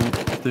we don't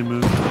if they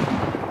move.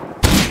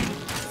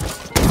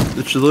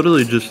 It's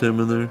literally just him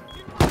in there.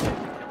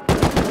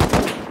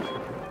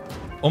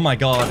 Oh my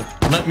god.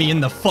 Let me in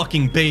the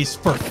fucking base,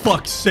 for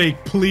fuck's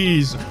sake,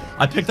 please.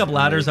 I picked up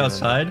ladders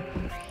outside.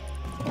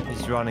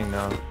 He's running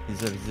now.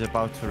 He's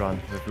about to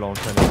run with long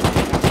term.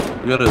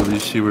 You gotta at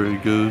least see where he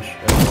goes.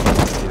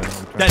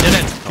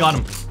 Dead. Got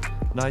him.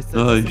 Nice.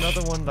 There's Nice.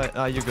 another one. Like,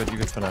 you're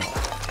good for now.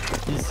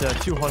 He's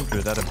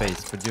 200 at a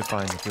base, but you're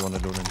fine if you want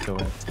to loot and go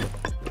in.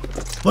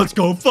 Let's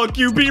go. Fuck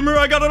you, Beamer.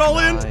 I got it all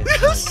in. Nice,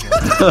 Yes.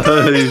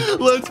 Nice.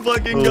 Let's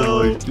fucking Oh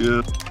go. my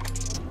god.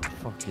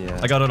 Fuck yeah.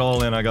 I got it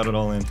all in. And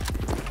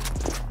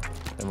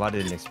why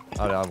didn't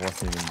I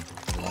wasn't even.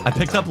 I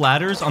picked up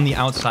ladders on the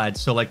outside,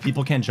 so like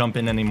people can't jump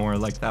in anymore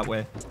like that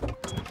way.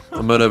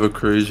 I might have a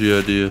crazy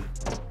idea.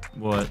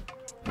 What?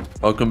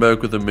 I'll come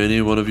back with a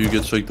mini. One of you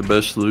gets like the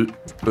best loot.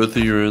 Both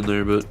of you are in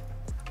there, but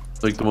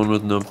like the one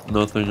with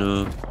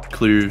nothing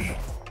clears.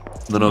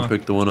 And then I'll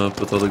pick the one up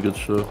with all the good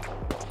stuff.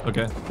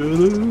 Okay.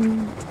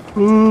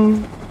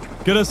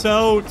 Get us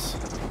out.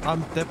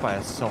 I'm dead by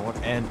a sword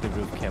and the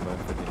roof camera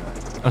for the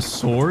night. A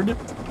sword?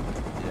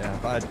 Yeah,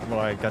 but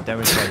I got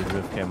damaged by the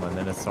roof camera and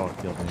then a sword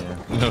killed me.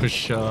 Yeah. No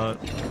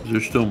shot. Is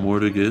there still more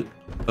to get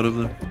out of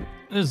there?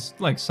 There's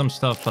like some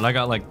stuff, but I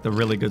got like the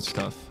really good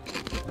stuff.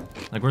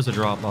 Like, where's the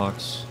drop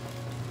box?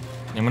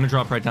 I'm gonna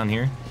drop right down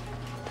here.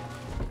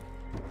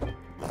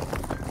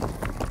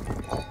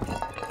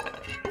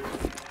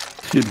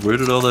 Dude, where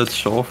did all that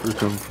sulfur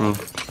come from?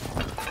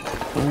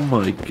 Oh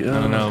my god.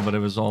 I don't know, but it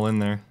was all in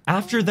there.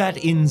 After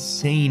that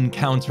insane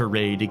counter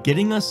raid,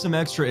 getting us some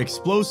extra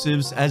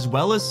explosives as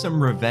well as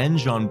some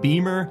revenge on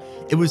Beamer,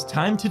 it was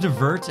time to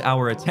divert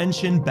our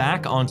attention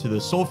back onto the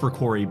Sulfur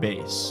Quarry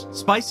base.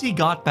 Spicy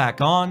got back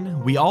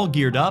on, we all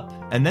geared up,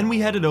 and then we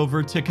headed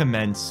over to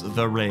commence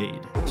the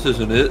raid. This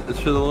isn't it. It's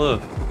to the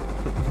left.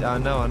 I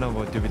know,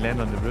 but did we land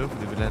on the roof?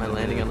 Am I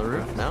landing on the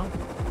roof now?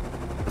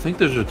 I think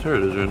there's a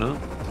turret, is there not?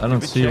 I don't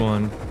we see check?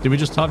 one. Did we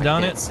just top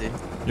down Can't it? see.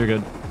 You're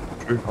good.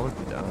 I would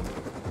be down.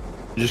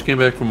 He just came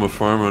back from a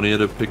farm and he had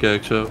a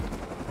pickaxe out.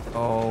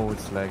 Oh,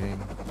 it's lagging.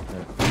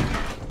 Yeah.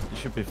 You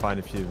should be fine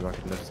if you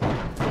rocket left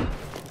side.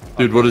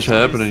 Dude, what is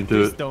happening to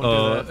please it? don't do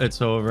Oh, that. it's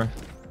over.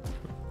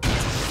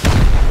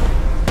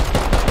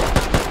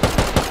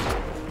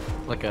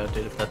 Look out,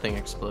 dude, if that thing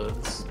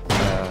explodes.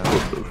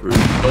 What the frick?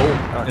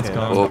 Okay, It's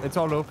gone. Oh. It's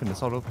all open.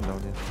 It's all open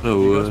down here.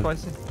 No You go way.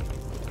 spicy.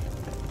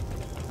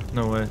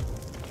 No way.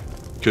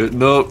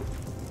 Getting up.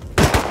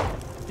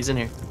 He's in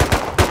here.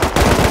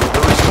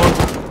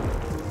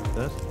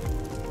 Dead?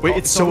 Wait, Oh,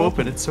 it's so all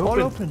open. It's so All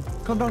open.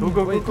 open. Come down. Go, here.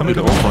 go, go, Wait, go, wait,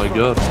 go. Oh my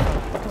god.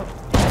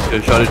 Okay,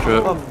 shotty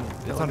trap.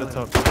 It's on the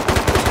top.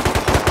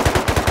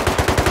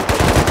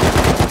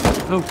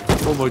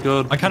 Oh my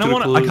god. I kind of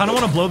Could've want to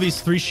closed. blow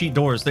these 3 sheet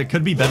doors. They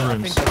could be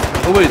bedrooms.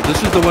 Oh wait,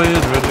 this is the way in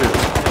right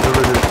here.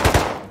 Over here.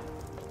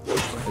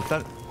 Is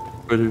that?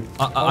 Right here.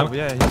 Oh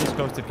yeah, he just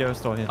closed the garage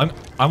door here.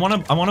 I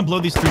wanna blow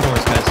these 3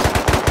 doors, guys.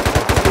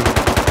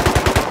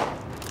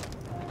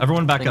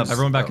 Everyone back up.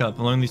 Everyone back up.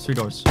 Blowing these 3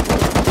 dours.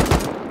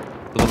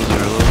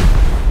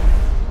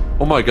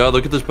 Oh my god,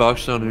 look at this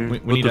box down here.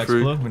 We need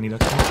explo. We need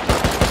explo.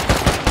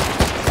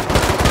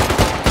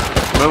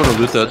 I want to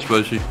loot that,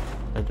 Spicy.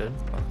 I did.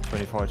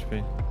 24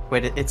 HP.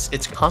 Wait,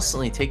 it's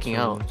constantly taking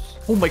out.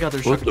 Oh my god,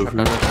 there's What shotgun the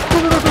trap down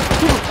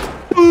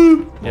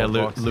there. Yeah,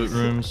 loot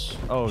rooms.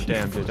 Oh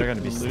damn, dude, they're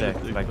gonna be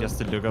stacked. Like just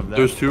to look up that.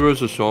 There's 2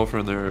 rows of sulfur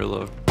in there,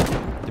 look.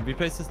 Did we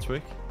place this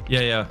trick?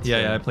 Yeah.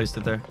 I placed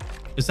it there.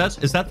 Is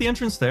that the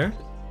entrance there?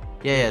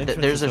 Yeah,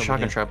 there's a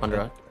shotgun trap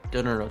under it.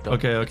 No,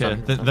 don't. Okay.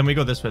 Then we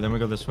go this way. Then we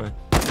go this way.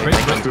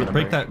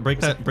 Break that.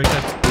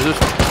 Is this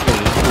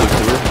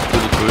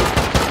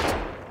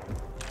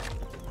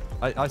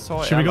I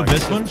saw. Should we go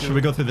this one? Should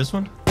we go through this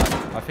one?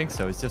 I think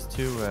so. It's just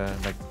 2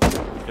 like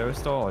garage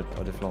door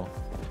or the floor.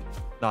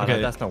 No, Okay.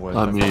 no, that's not worth.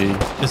 I mean,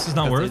 This is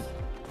not worth.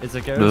 It's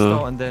a garage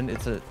door and then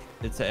it's an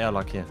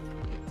airlock here.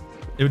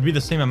 It would be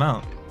the same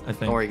amount, I think.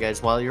 Don't worry,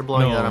 guys. While you're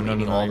blowing that, I'm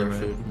eating all their you're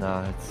right. food.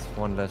 Nah, it's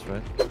 1 less,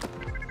 right?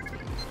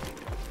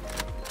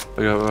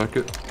 I got a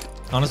rocket.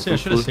 Honestly, I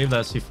should have saved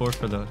that C4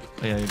 for the. Oh,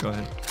 yeah, you go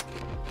ahead.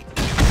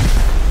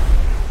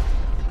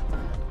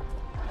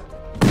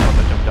 Want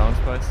to jump down,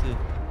 Spicy?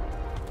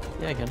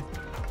 Yeah, again.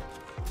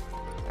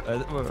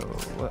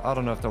 I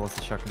don't know if that was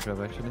the shotgun trap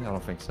actually. I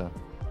don't think so.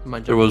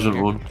 There wasn't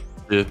one.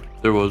 Yeah,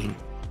 there wasn't.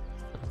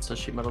 It's a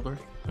sheet metal door.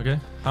 Okay.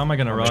 How am I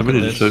gonna rocket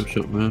Somebody this? just type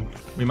something, man.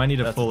 We might need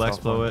a That's full a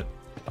tough explo one. it.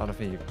 I don't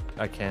think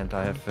I can't.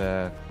 I have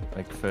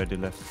like 30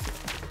 left.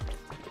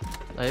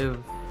 I have.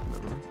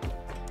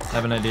 I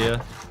have an idea.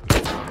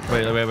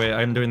 Wait.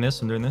 I'm doing this.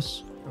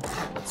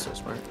 That's so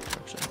smart,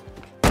 actually.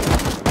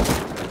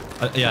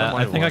 Yeah,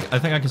 I think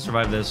I can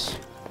survive this.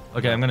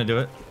 Okay, I'm gonna do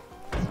it.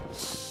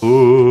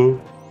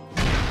 Ooh.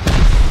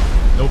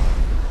 Nope.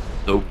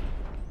 Nope.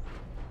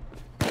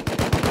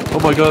 Oh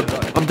my god,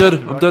 I'm dead.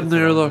 I'm dead in the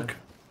airlock.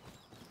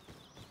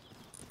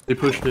 They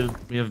pushed in.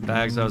 We have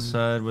bags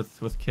outside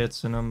with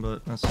kits in them,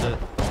 but that's it.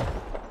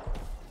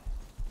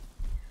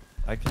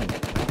 I can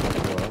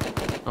go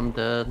up. I'm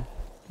dead.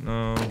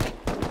 No.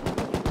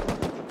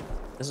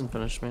 Isn't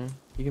finished, man.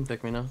 You can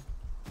pick me now.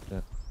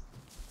 Yeah.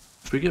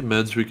 If we get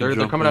meds, we can They're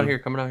jump coming out in. here.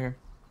 Coming out here.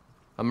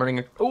 I'm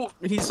running. Oh,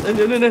 he's in.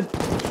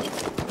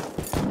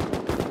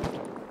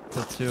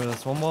 That's 2.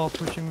 That's 1 more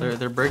pushing me.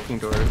 They're breaking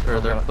doors, or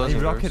they're closing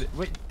doors. rocket.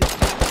 Wait.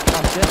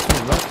 That's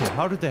a rocket.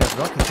 How did they have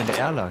rockets in the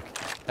airlock?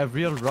 A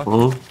real rocket.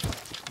 Oh,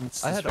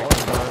 I had all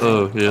the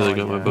oh yeah, they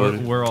got my body.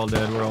 We're all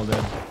dead.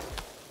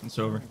 It's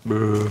over.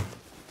 Bruh.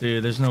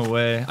 Dude, there's no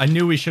way. I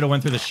knew we should have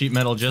went through the sheet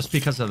metal just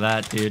because of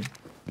that, dude.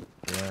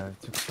 Yeah,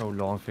 it took so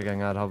long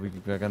figuring out how we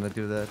were gonna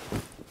do that.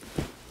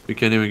 We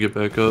can't even get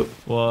back up.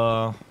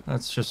 Wow,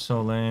 that's just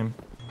so lame.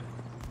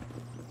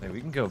 Like,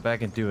 we can go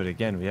back and do it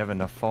again. We have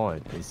enough for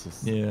it. It's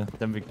just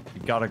then we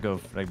gotta go.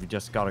 Like we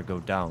just gotta go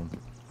down.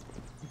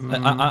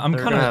 I'm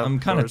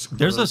kind of.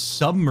 There's a closed.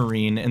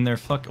 submarine in there.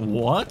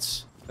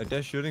 What? Like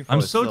they're shooting. For I'm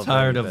us so still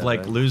tired very of bad, like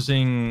right?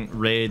 losing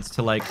raids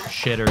to like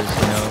shitters.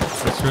 You know,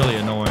 it's really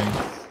annoying.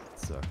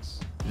 Sucks.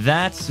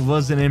 That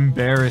was an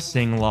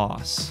embarrassing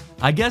loss.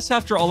 I guess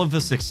after all of the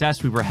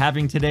success we were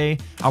having today,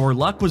 our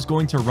luck was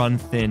going to run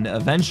thin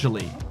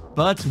eventually.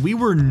 But we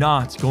were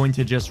not going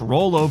to just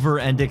roll over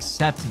and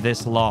accept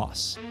this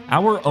loss.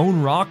 Our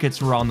own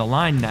rockets were on the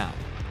line now.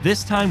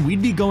 This time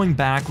we'd be going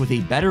back with a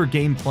better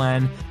game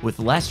plan with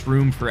less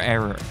room for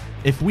error.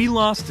 If we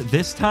lost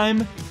this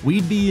time,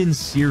 we'd be in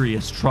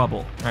serious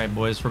trouble. All right,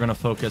 boys, we're gonna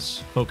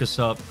focus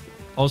up.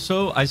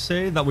 Also, I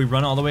say that we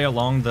run all the way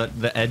along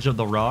the edge of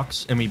the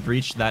rocks and we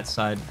breach that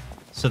side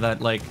so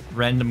that like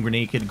random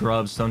naked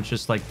grubs don't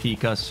just like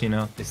peek us, you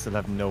know? They still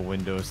have no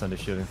windows on the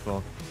shooting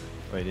floor.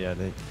 Wait, yeah,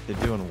 they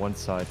do on one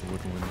side the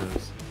wooden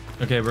windows.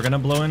 Okay, we're gonna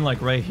blow in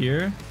like right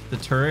here. The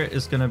turret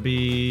is gonna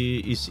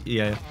be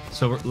yeah.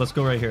 So let's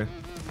go right here.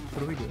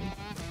 What are we doing?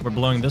 We're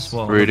blowing this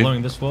wall. Ready. We're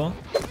blowing this wall.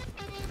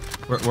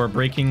 We're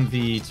breaking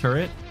the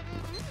turret,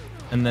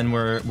 and then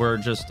we're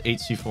just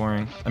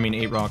 8C4ing. I mean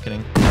 8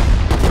 rocketing.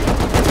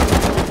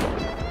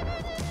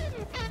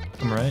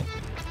 I'm right.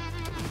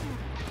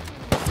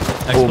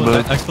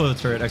 Explode the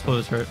turret. Explode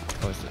the turret.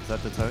 Oh, is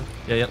that the turret?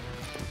 Yeah. Yep.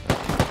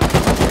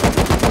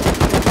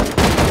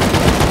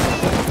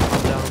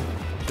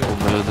 Oh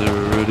man, they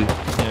were ready.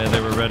 Yeah,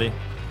 they were ready.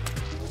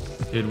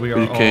 Dude, we are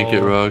You can't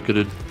get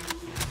rocketed.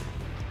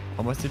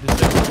 How much did you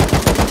say?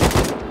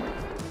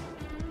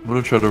 I'm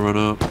gonna try to run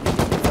up.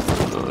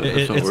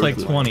 It's like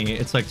 20.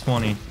 It's like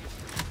 20.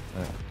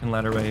 And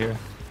ladder right here.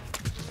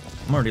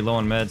 I'm already low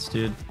on meds,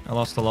 dude. I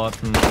lost a lot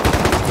from.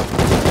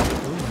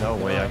 No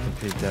way I can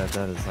beat that.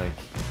 That is like.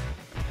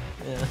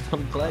 Yeah,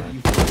 I'm glad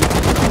you.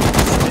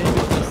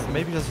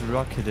 Maybe just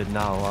rocket it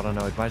now. I don't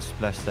know. It might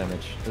splash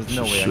damage. There's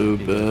no way I So can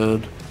beat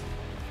it. bad.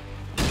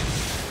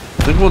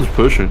 I think one's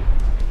pushing.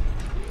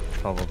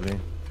 Probably.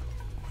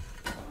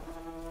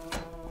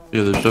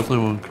 Yeah, there's definitely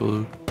one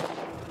close.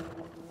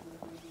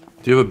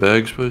 Do you have a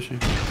bag, Spicy?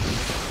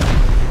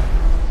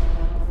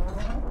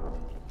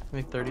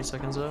 Make 30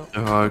 seconds out.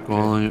 They're high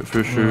quality it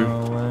for sure. No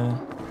way.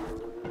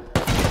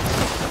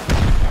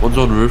 One's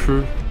on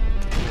roofer.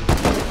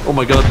 Oh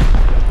my god.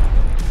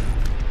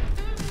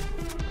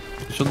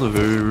 He's on the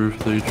very roof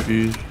of the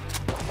HPs.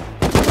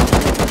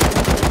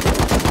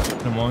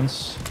 Hit him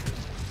once.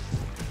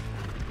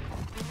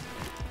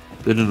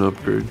 They didn't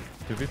upgrade.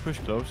 Did we push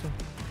closer?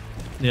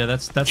 Yeah,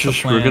 that's Just the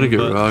plan. we're gonna get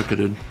but-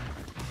 rocketed.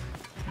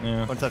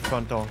 Yeah. Once that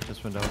front door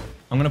just went out.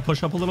 I'm gonna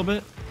push up a little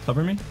bit.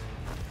 Cover me.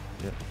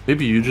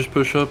 Maybe you just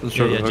push up and Yeah,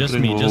 start yeah, rocketing. just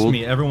me, we'll just hold.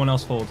 me. Everyone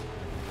else hold.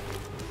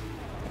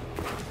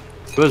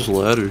 Who has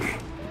ladders?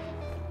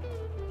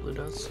 Blue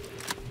does.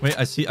 Wait,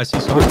 I see Right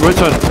Sar.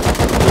 side.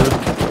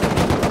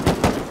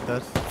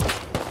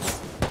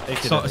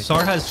 That's.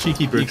 Sar has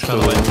cheeky Bricks peeks, by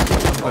the way.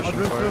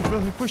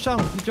 Run, he pushed down.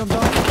 He jumped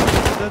down. He's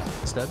dead.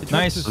 Is that? He tried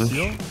Nice. to steal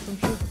some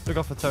shit. Look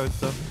out for turret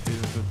stuff. He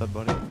was with that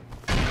body.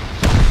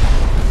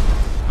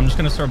 I'm just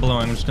gonna start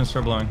blowing.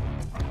 Reloading.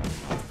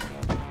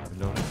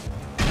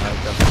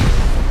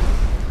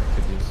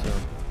 Could use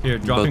Here,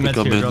 dropping About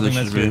meds to here, come dropping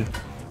in, meds this here. is me.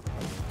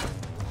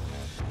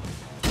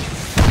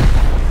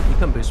 You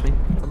come boost me.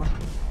 Come on.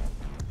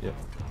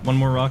 One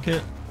more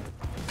rocket.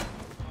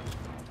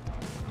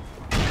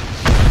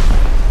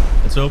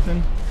 It's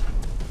open.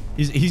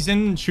 He's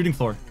in shooting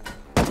floor.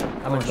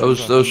 I'm That was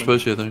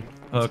spicy, I think.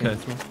 Oh, okay.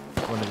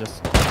 Wanna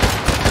just.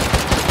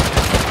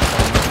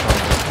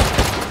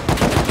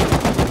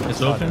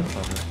 It's open.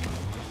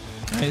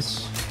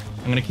 Nice.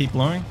 I'm gonna keep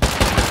blowing.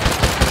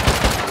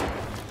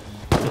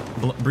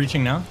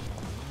 Breaching now.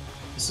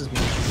 This is me.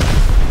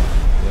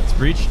 It's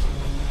breached.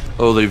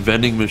 Oh, they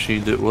vending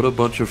machined it. What a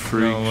bunch of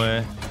freaks. No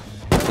way.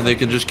 And they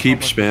can just keep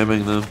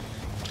spamming them.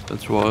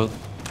 That's wild.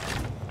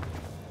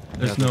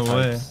 There's no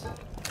way.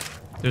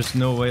 There's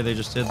no way they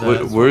just did that.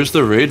 Wait, where's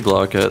the raid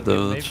block at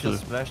though? Maybe That's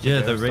just splash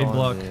Yeah, the raid airstone,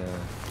 block.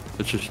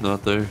 it's just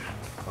not there.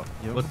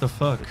 What the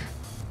fuck?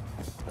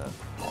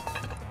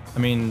 I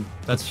mean,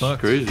 that's It's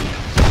fucked. crazy.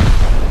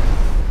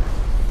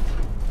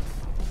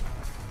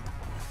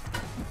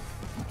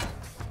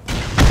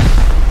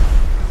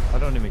 I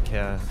don't even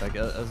care. Like,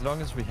 as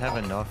long as we have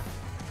enough,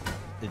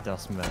 it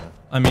doesn't matter.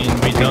 I mean,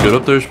 we You good don't.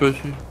 up there,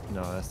 spicy?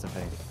 No, that's the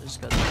thing. I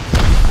just got.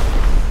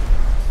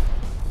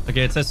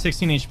 Okay, it's at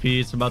 16 HP.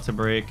 It's about to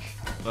break,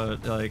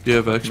 but like. Do you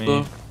have fuck me.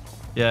 X-Blow?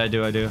 Yeah, I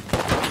do.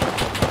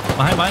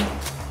 Behind.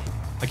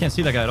 I can't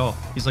see that guy at all.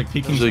 He's like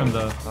peeking He's like- from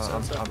the.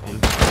 I'm in.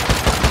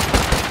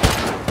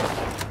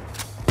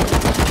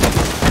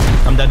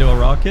 I'm dead to a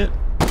rocket.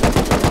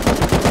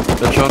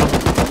 That shot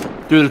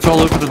him? Dude, it's all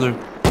open in there.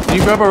 Can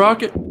you grab a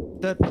rocket?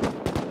 Dead.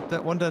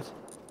 Dead. One dead.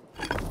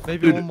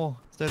 Maybe Dude. one more.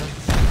 Stay there.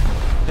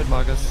 Hit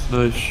Marcus.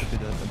 Nice. Should be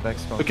dead. And back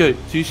strong. Okay,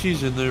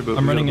 TC's in there, but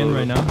I'm we running gotta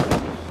in load right up.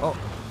 now. Oh,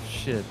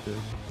 shit, dude.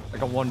 I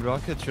got one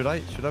rocket. Should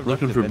I Looking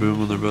rocket for in?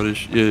 boom on their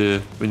buddies. Yeah, yeah,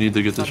 we need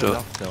to get the It's not shot.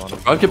 enough, though, honestly.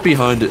 Rocket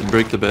behind it and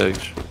break the bags.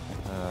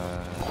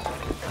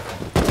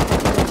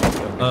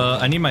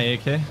 I need my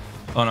AK.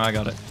 Oh no, I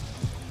got it.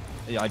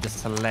 Yeah, I just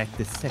select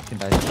the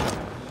second I shot.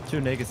 Two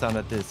niggas on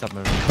at the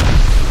submarine.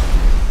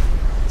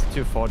 It's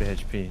 240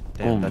 HP.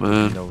 Damn, Oh, that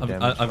man. did no I've-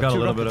 damage. I've got a Two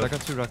little bit rockets, of- I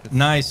got two rockets.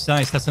 Nice.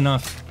 That's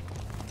enough.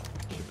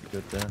 Should be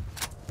good there.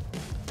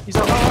 He's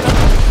out.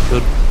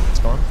 Good. It's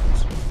gone.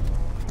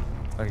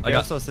 Okay, I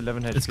got- also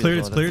 11 HP. It's cleared.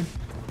 as It's well. cleared.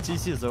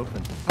 TC is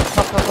open.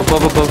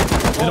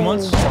 Above. Hit him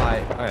once.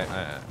 Alright.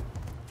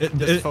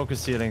 This It-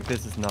 focus healing,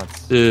 this is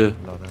nuts. Yeah.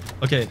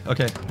 Okay.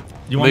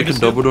 You want me Making to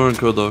double door and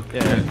code lock.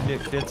 Yeah,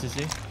 clear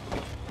TC.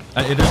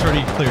 It is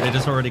already cleared. It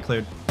is already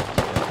cleared.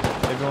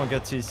 Everyone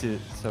get TC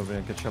so we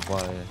can catch up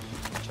while.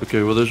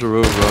 Okay, well there's a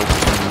row of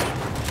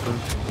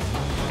rockets.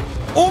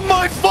 Oh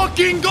my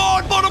fucking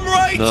god! Bottom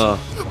right. Nah.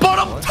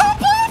 Bottom top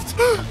left.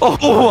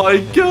 Oh my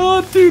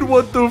god, dude,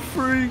 what the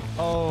freak?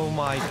 Oh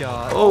my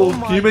god. Oh,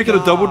 can you make it a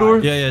double door?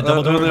 Yeah.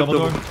 Double door. I Double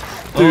door.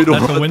 Dude, Oh,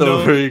 that's what a window.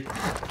 the freak?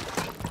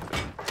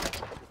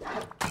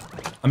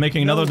 I'm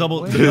making another No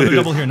double. way. Another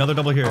double here. Another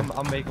double here.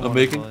 I'm making. I'm one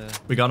making- as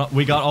well, yeah.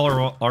 We got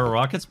all our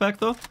rockets back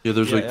though. Yeah,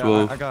 there's like Yeah,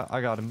 12.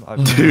 I got him.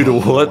 Dude,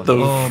 what the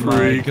Oh my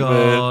freak,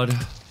 god. man?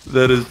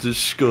 That is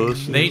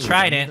disgusting. They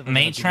tried it.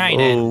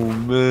 Oh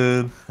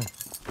man.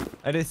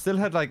 And they still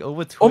had like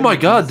over 20. Oh my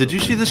god, pieces did you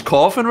of see it. this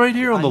coffin right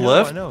here on I the know,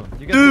 left? I know.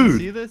 You guys didn't Dude.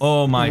 see this?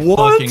 Oh my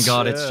What? fucking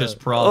god! It's Yeah. just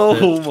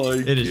profit. Oh my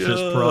god. It is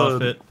just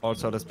profit.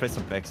 Also, let's play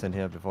some backs in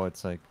here before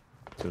it's like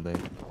too late.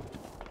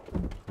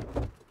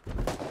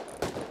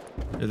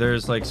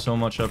 There's like so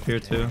much up here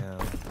too. Yeah.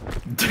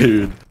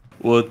 Dude,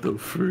 what the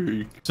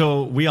freak?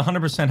 So we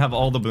 100% have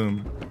all the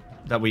boom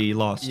that we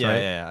lost, Yeah,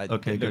 right? yeah.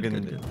 Okay, good,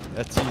 looking good.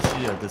 at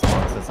TC at this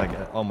box, it's like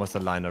almost a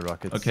line of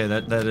rockets. Okay,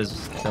 that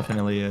is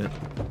definitely it.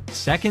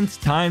 Second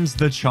time's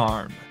the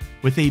charm.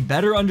 With a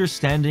better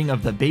understanding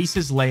of the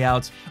base's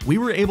layout, we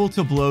were able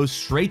to blow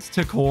straight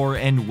to core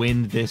and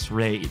win this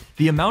raid.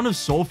 The amount of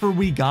sulfur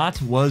we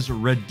got was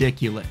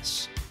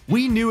ridiculous.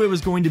 We knew it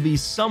was going to be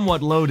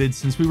somewhat loaded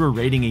since we were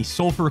raiding a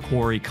sulfur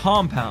quarry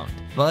compound,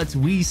 but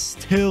we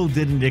still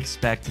didn't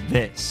expect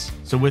this.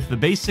 So with the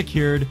base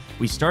secured,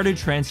 we started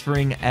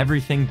transferring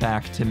everything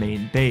back to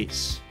main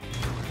base.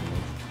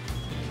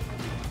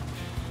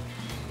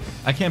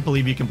 I can't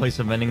believe you can place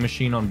a vending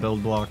machine on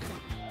build block.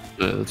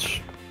 Yeah, that's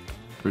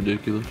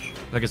ridiculous.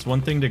 Like, it's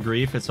one thing to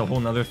grief, it's a whole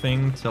nother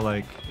thing to,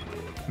 like,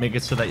 make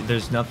it so that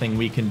there's nothing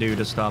we can do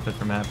to stop it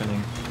from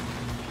happening.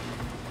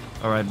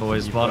 Alright,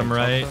 boys, bottom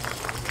right.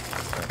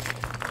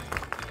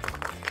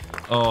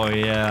 Oh,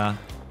 yeah.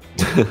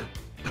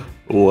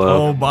 Wow.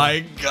 Oh,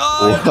 my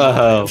God.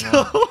 Wow.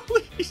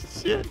 Holy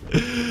shit.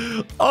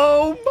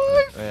 Oh,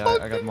 my Yeah,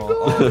 I got more.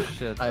 Oh,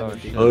 shit. Oh,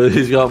 shit. Oh,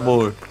 he's got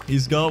more.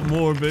 He's got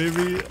more,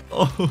 baby.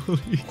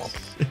 Holy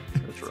shit.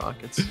 There's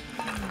rockets.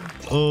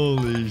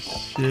 Holy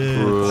shit.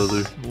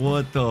 Brother.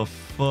 What the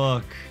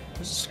fuck?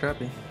 This is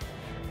scrappy.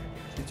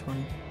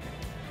 220.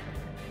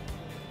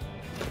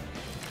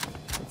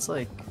 It's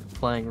like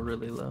flying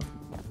really low.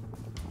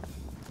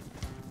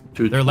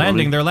 They're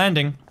landing, they're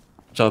landing.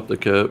 Top the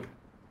cap.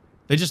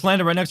 They just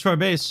landed right next to our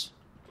base.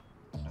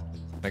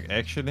 Like,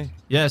 actually?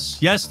 Yes,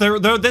 yes, they're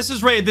this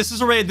is raid, this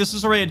is a raid, this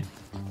is a raid.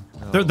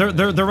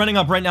 They're running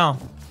up right now.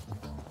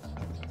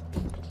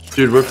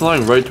 Dude, we're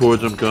flying right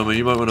towards them coming.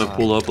 You might want to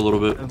pull up a little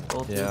bit.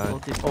 Yeah.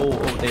 Oh,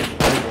 they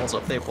have walls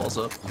up. They have walls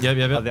up. Yep,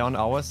 yep, Are yep. they on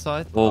our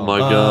side? Oh my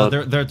god.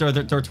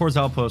 They're towards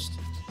outpost.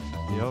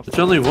 Yup. It's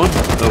only one.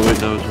 Oh wait,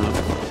 no, it's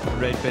not.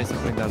 Raid base,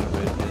 bring down the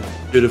raid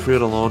base. Dude, if we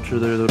had a launcher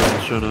there, that would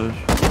have been so nice.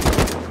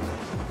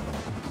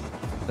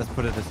 Let's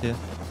put it as here.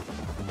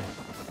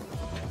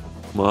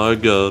 My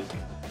god.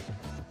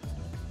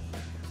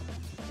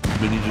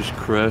 Mini just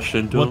crashed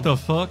into What him. the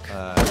fuck?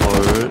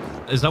 Alright.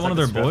 Is that it's one of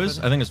like their a boys?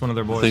 strap I think it's one of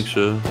their boys. I think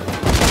so.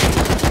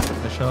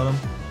 I shot him.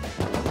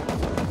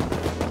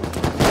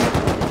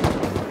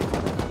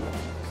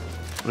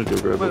 I'm gonna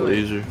go grab a Wait.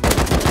 laser.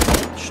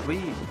 Should we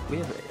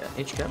have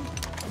a HCAM?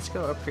 Let's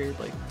go up here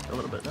like a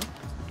little bit now.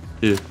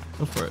 Yeah,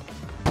 Go for it.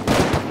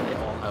 They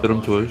all have hit him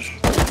launchers.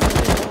 twice.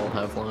 They all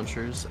have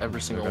launchers. Every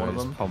single one of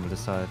them. Pummel the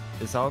side.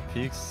 Is our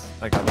peaks,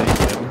 like, are they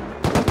him?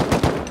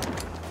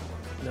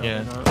 No,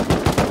 Yeah.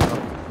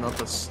 not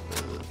the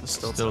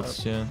stilts.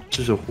 Stilts, yeah. This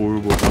is a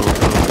horrible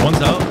compound.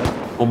 One's out.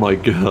 Oh my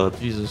god.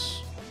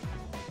 Jesus.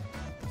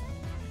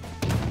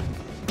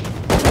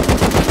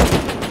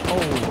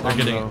 Oh, They're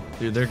getting,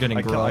 dude, they're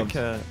getting grabbed.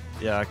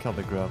 Yeah, I killed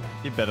the grub.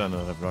 He better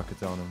not have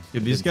rockets on him.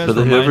 Dude, these guys Are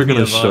they remind ever me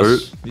gonna of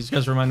us. start? These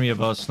guys remind me of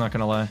us, not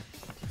gonna lie.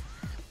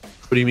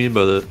 What do you mean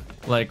by that?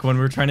 Like, when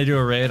we're trying to do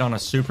a raid on a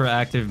super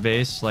active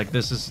base, like,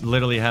 this has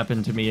literally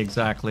happened to me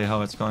exactly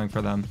how it's going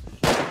for them.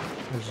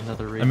 There's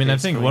another raid I mean, I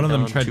base think going one of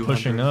them down tried 200.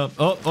 pushing up.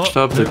 Oh,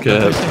 Stop the they're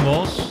cap. placing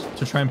walls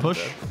to try and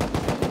push.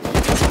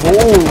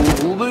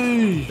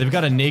 Holy! They've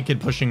got a naked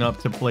pushing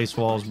up to place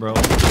walls, bro.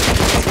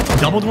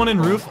 Doubled one in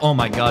roof. Oh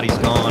my god, he's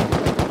gone.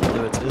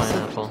 No, it's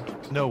pineapple.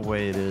 No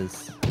way it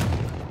is.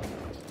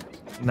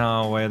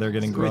 No way, they're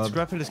getting Wait, grabbed.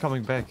 Scrapple is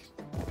coming back.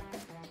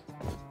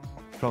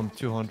 From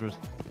 200.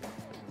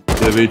 You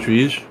have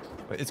HVs?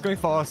 Wait, it's going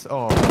for us.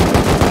 Oh.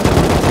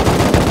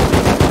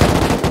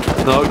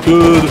 Not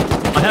good.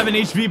 I have an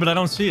HV, but I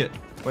don't see it.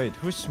 Wait,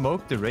 who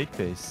smoked the raid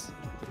base?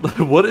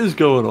 What is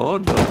going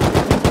on,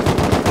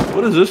 man?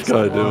 What is this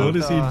guy doing? What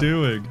is he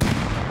doing?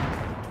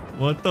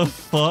 What the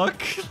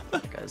fuck?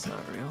 That guy's not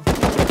real.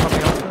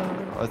 Coming up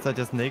now? Or is that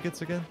just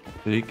nakeds again?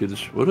 Naked.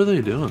 What are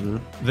they doing,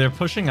 man? They're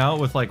pushing out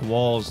with like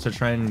walls to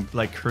try and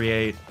like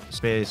create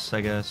space,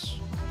 I guess.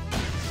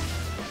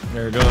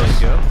 There it goes.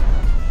 Go.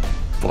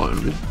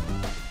 Fine, man.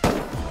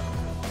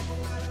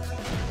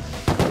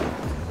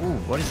 Ooh,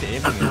 what is he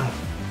aiming at?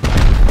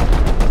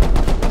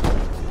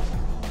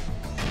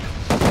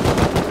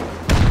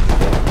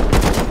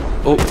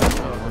 Oh,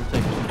 Oh, one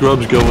thing.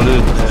 Grub's going in.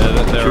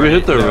 Yeah, they're Should we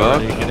hit their they're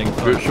rock? already getting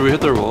fucked. Should we hit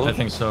their wall? I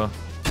think so.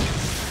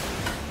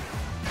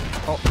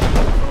 Oh.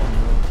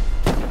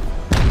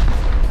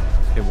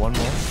 Okay, one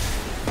more.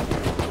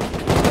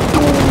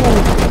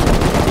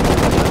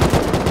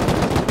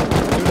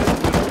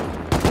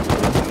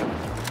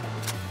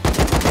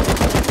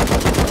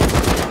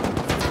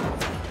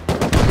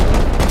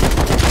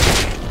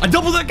 I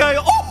doubled that guy.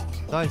 Oh!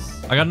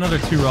 Nice. I got another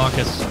 2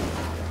 rockets.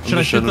 Should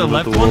I just shoot sending the them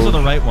at left the ones or walls.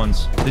 the right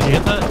ones? Did you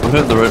hit that? I'm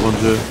hitting the right one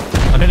too.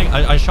 I'm hitting.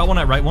 I shot one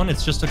at right one.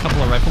 It's just a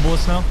couple of rifle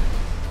bullets now.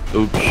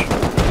 Oops.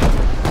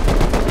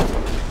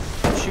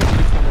 Shoot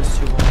between those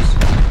two walls.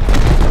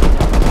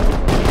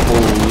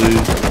 Holy.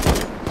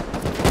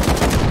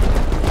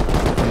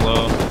 I'm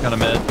low. Got a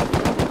med.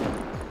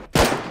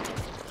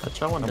 I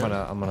shot one I'm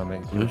down. gonna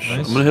make it. Nice.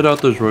 Nice. I'm gonna hit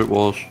out those right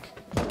walls.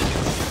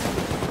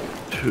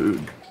 Dude.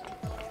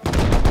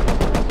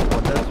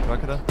 One dead,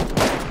 rocketer.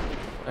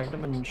 I got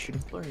him in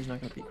shooting floor. He's not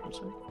gonna be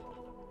closer.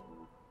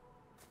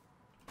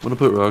 I'm gonna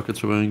put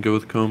rockets away and go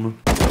with coma.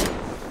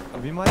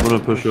 We might I'm gonna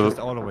have to push just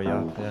up. all the way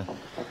up, yeah.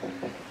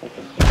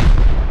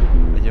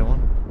 I hear one.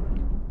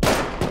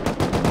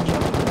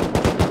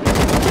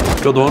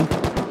 Killed one.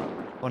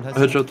 One has I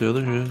headshot the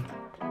other, yeah.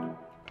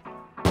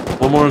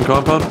 One more in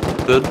compound.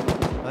 Dead.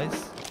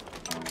 Nice.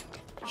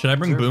 Should I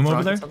bring Boom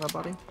over there? On that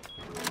body?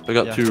 I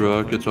got Yeah. 2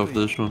 rockets off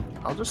this one.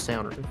 I'll just stay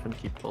on roof and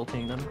keep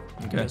bolting them.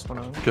 You Okay. guys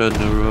wanna- Got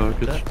no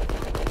rockets.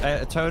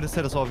 A turret is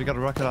hit as well. We got a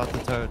rocket out the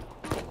turret.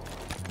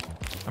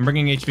 I'm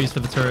bringing HVs for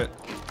the turret.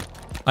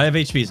 I have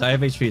HVs. I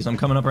have HVs. I'm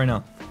coming up right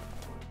now.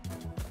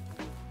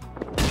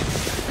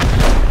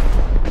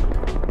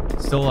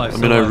 Still alive. I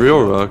Still mean, I alive.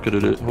 real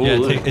rocketed it. Yeah,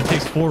 Holy. it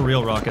takes 4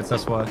 real rockets.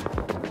 That's why.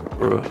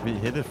 Bro. We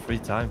hit it 3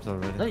 times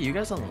already. Is that you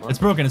guys on the left? It's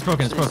broken. It's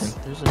broken. It's broken.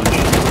 There's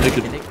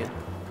Naked. naked.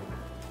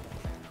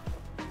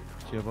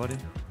 To your body.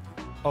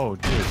 Oh,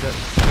 dude,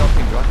 that's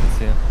dropping rockets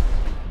here.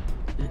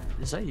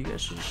 Is that you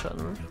guys who just shot in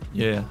the roof?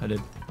 Yeah, I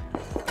did.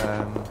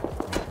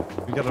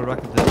 We got a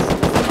rocket this.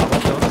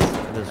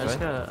 This, I just right?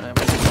 got.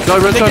 Guy,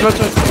 red side, red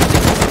side.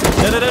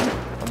 Dead.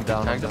 I'm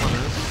down. I'm Tagged him down. on the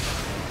roof.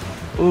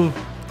 Oh.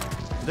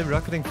 They're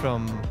rocketing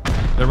from.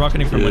 They're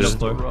rocketing from Yeah. window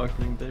Still floor.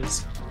 rocketing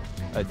base.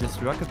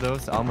 Just rocket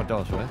those armor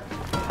doors, right?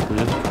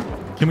 Yeah.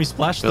 Can we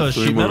splash Got the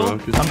 3 sheet more metal?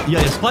 rockets.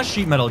 Yeah, splash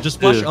sheet metal. Just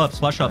splash Yeah. up.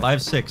 Splash up. I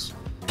have 6. Oh,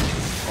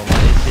 my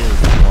AK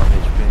is 1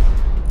 HP.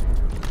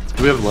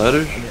 Do we have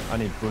ladders? I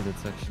need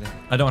bullets actually.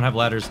 I don't have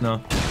ladders.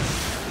 No.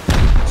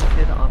 There's a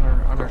kid on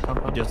our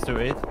compound. Just do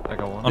 8. I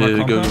got 1. On our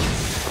Yeah, go. compound?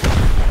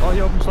 Oh,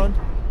 you open front.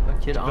 A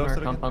kid on Close our it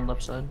again. compound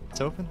left side.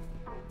 It's open.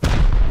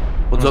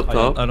 What's up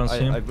top? I don't see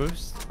him. I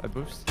boost. I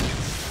boost.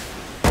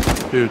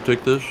 Here,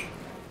 take this.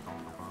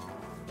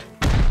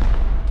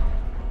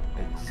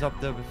 He's up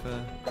there with.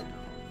 They're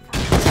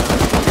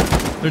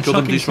Killed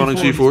him, chucking despawning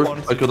C4.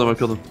 C4. I killed him, I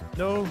killed him.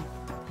 No. They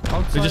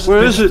Outside. just, Where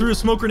they is just it? threw a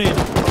smoke grenade.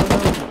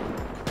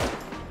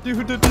 Dude,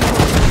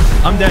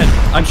 I'm dead.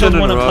 I killed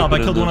sending one a up top. I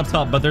rocket killed in one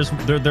there. up top, but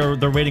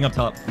they're waiting up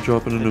top.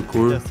 Dropping in the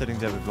core. They're sitting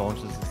there with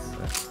launches.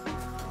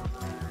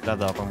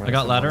 Ladder up. I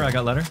got ladder. I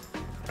got ladder.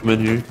 Come in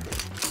here.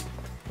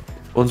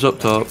 One's up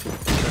top.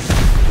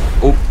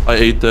 Oh, I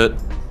ate that.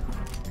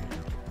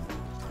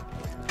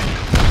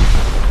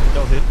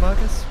 Don't hit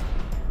Marcus.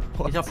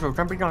 He's up for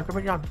jumping down.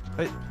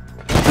 Hey,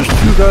 There's 2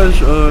 guys,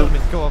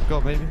 go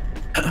up, maybe.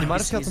 You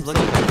might have got He's some.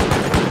 looking.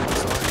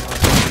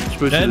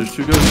 Especially Dead? there's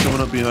 2 guys coming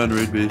up behind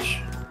raid base.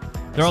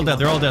 They're all dead.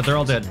 They're all dead. They're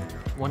all dead.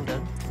 One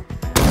dead.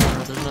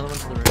 There's another one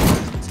to the right.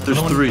 There's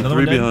Another one- 3 another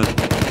one behind.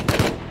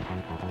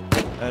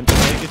 And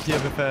take it here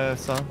with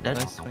Sam. Dead.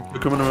 Nice, thank They're you.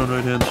 coming around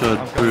right hand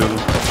side. 3 of them.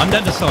 I'm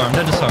dead to SAR. I'm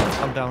dead to SAR.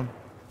 I'm down.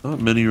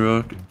 Not many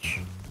rockets.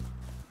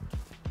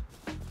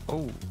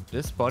 Oh,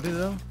 this body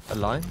though? A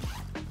line?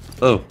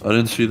 Oh, I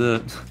didn't see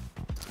that.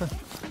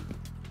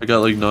 I got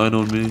like 9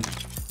 on me.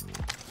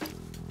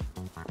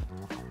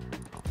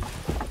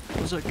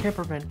 There's a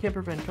camper van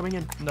coming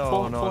in. No,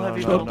 full, no, full no,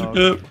 heavy no, metal.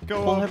 no. Yep.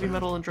 Go Full up. heavy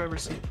metal and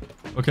driver's seat.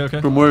 Okay.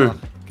 Okay. From where?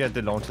 Get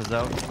the launches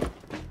out.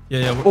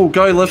 Yeah. Oh,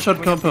 guy left side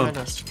Coming up behind compound.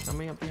 us.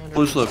 Coming up behind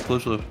Close us. left,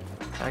 close left.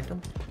 Tagged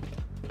him.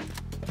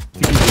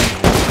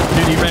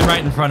 Dude, he ran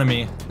right in front of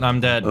me. I'm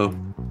dead. Oh,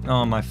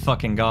 Oh my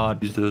fucking god.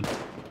 he's dead.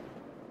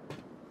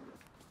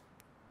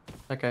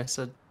 The guy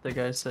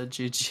said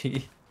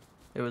GG.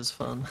 It was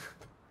fun.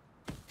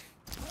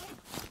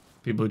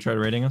 People who tried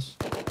raiding us.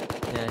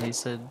 Yeah, he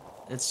said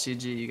it's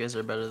GG. You guys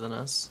are better than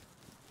us.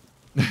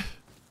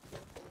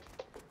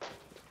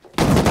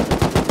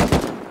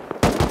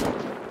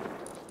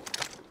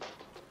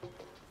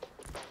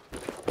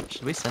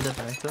 Should we send it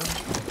back to them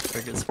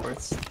for good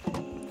sports?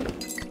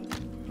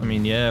 I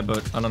mean, yeah,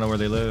 but I don't know where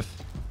they live.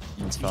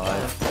 It's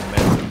 5.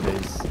 Massive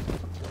base.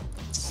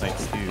 Like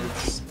huge.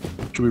 It's-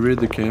 Should we raid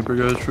the camper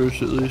guys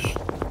first at least?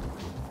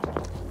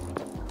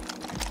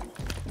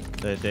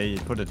 They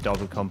put a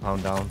double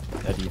compound down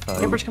at E5.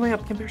 Camper's coming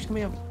up.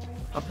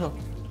 Uphill.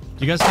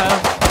 Do you guys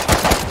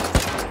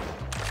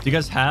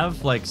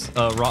have like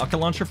a rocket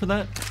launcher for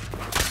that?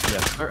 Yeah.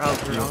 They're out.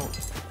 They're out.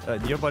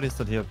 Your body's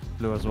still here,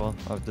 blue as well.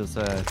 Of this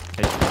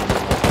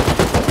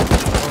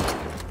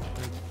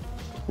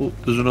Oh,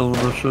 there's another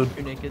one left side.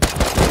 You're naked.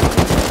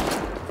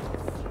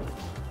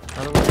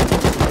 Another one.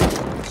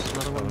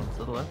 Another one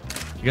to the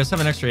left. You guys have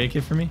an extra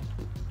AK for me?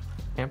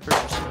 Campers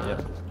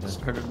Yeah.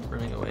 started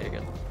running away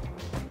again.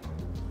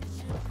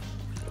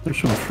 There's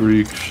some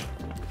freaks.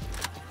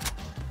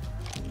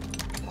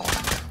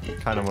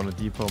 kind of want to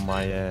depot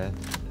my line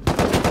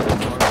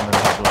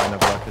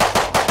of rockets.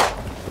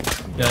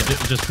 Yeah,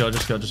 just go.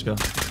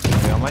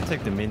 Yeah, I might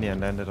take the mini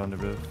and land it on the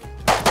roof.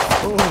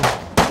 Whoa!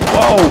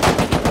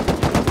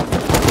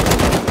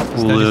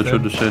 Holy, I Steady,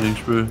 tried the standing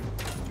spray.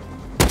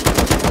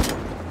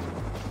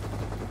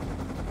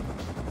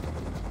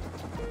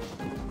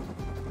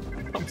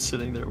 I'm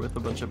sitting there with a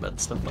bunch of med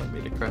stuff on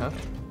me to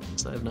craft,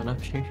 so I have none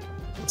up here.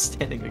 I'm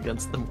standing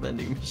against the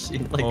vending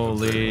machine like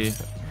Holy.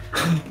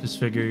 Just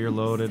figure you're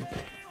loaded.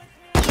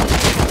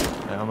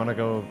 Yeah, I'm gonna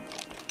go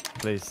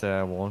place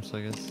walls,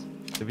 I guess.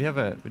 Did we have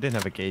a? We didn't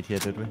have a gate here,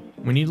 did we?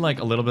 We need like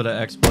a little bit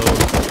of explode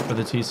for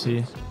the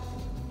TC.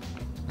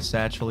 A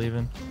satchel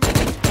even.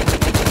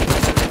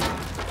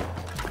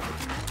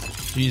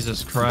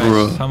 Jesus Christ.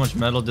 Bruh. How much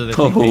metal do they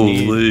think they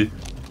need? Holy.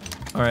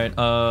 Alright,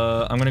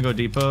 I'm gonna go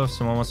depot.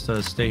 Someone wants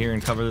to stay here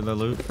and cover the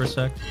loot for a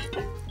sec.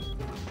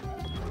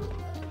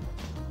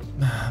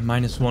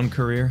 -1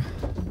 career.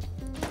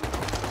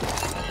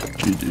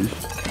 GG's.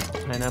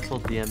 Pineapple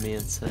DM me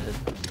and said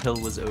Hill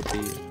was OP,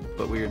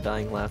 but we were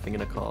dying laughing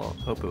in a call.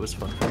 Hope it was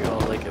fun for y'all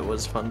like it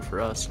was fun for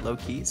us. Low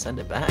key, send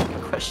it back?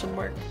 Question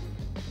mark.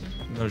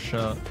 No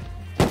shot.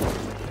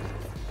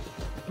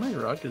 How many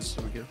rockets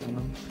did we get from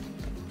them?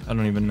 I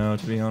don't even know,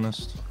 to be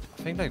honest.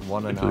 I think like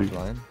 1.5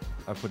 line.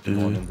 I put them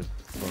all in the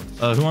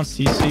box. Who wants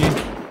TC?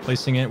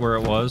 Placing it where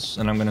it was,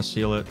 and I'm gonna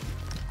seal it.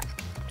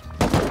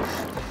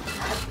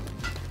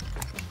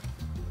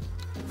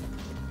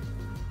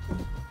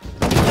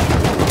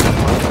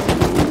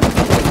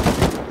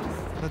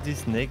 How did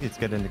these niggas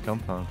get in the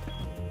compound?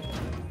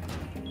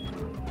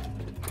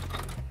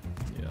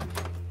 Yeah.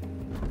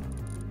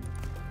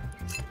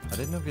 I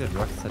didn't know we had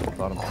rockets at the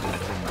bottom, so I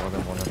did more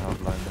than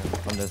 1.5 line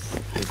there, unless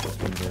this was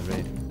from the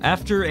raid.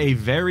 After a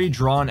very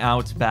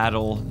drawn-out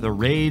battle, the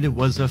raid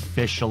was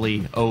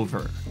officially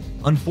over.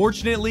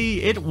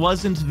 Unfortunately, it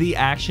wasn't the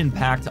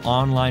action-packed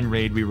online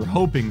raid we were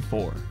hoping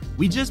for.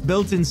 We just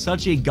built in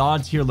such a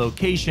god-tier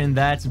location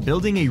that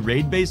building a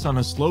raid base on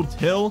a sloped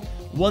hill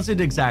wasn't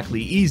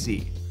exactly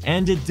easy,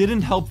 and it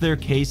didn't help their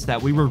case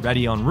that we were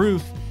ready en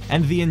route,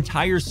 and the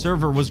entire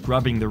server was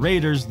grubbing the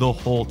raiders the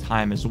whole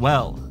time as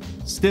well.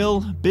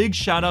 Still, big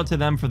shout out to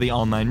them for the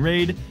online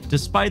raid,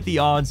 despite the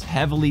odds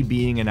heavily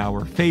being in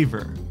our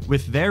favor.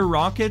 With their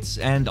rockets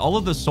and all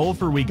of the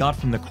sulfur we got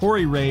from the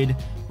quarry raid,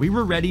 we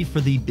were ready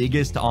for the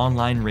biggest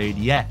online raid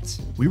yet.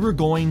 We were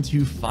going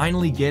to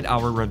finally get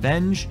our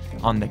revenge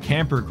on the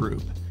camper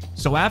group.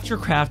 So after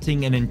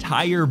crafting an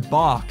entire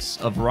box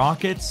of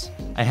rockets,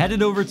 I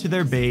headed over to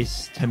their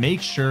base to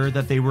make sure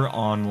that they were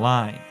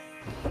online.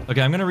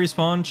 Okay, I'm gonna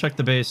respawn, check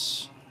the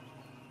base.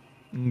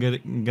 I'm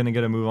gonna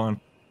get a move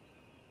on.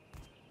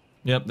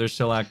 Yep, they're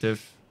still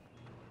active.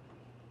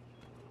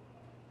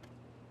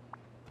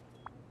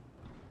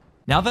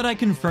 Now that I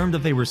confirmed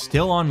that they were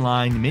still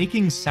online,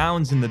 making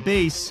sounds in the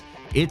base,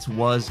 it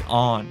was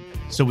on.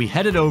 So we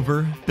headed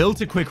over, built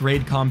a quick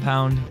raid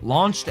compound,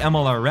 launched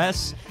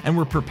MLRS, and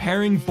were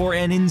preparing for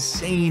an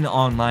insane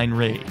online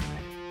raid.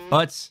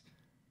 But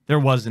there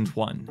wasn't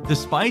one.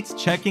 Despite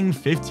checking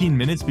 15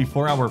 minutes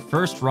before our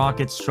first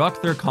rocket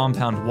struck their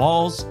compound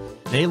walls,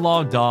 they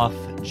logged off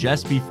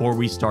just before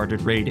we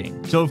started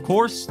raiding. So of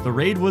course, the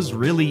raid was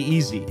really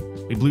easy.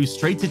 We blew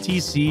straight to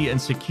TC and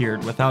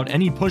secured without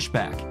any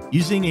pushback,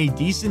 using a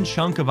decent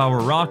chunk of our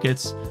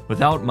rockets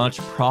without much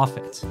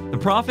profit. The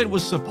profit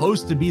was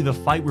supposed to be the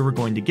fight we were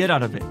going to get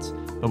out of it,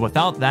 but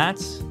without that,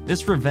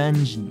 this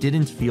revenge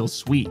didn't feel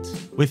sweet.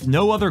 With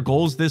no other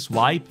goals this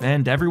wipe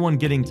and everyone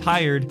getting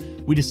tired,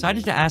 we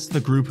decided to ask the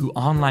group who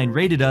online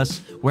raided us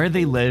where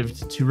they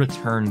lived to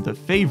return the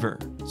favor.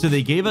 So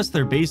they gave us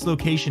their base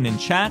location in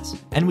chat,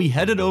 and we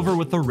headed over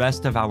with the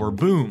rest of our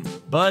boom.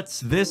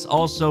 But this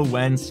also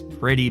went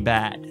pretty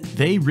bad.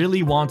 They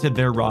really wanted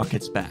their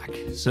rockets back,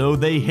 so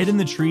they hid in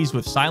the trees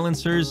with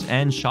silencers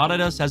and shot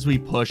at us as we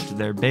pushed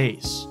their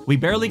base. We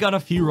barely got a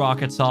few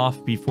rockets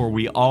off before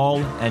we all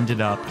ended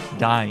up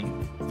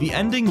dying. The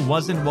ending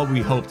wasn't what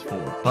we hoped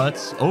for,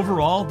 but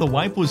overall, the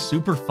wipe was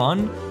super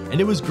fun, and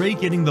it was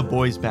great getting the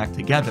boys back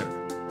together.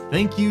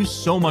 Thank you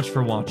so much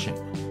for watching.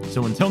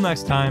 So until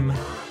next time,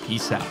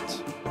 peace out.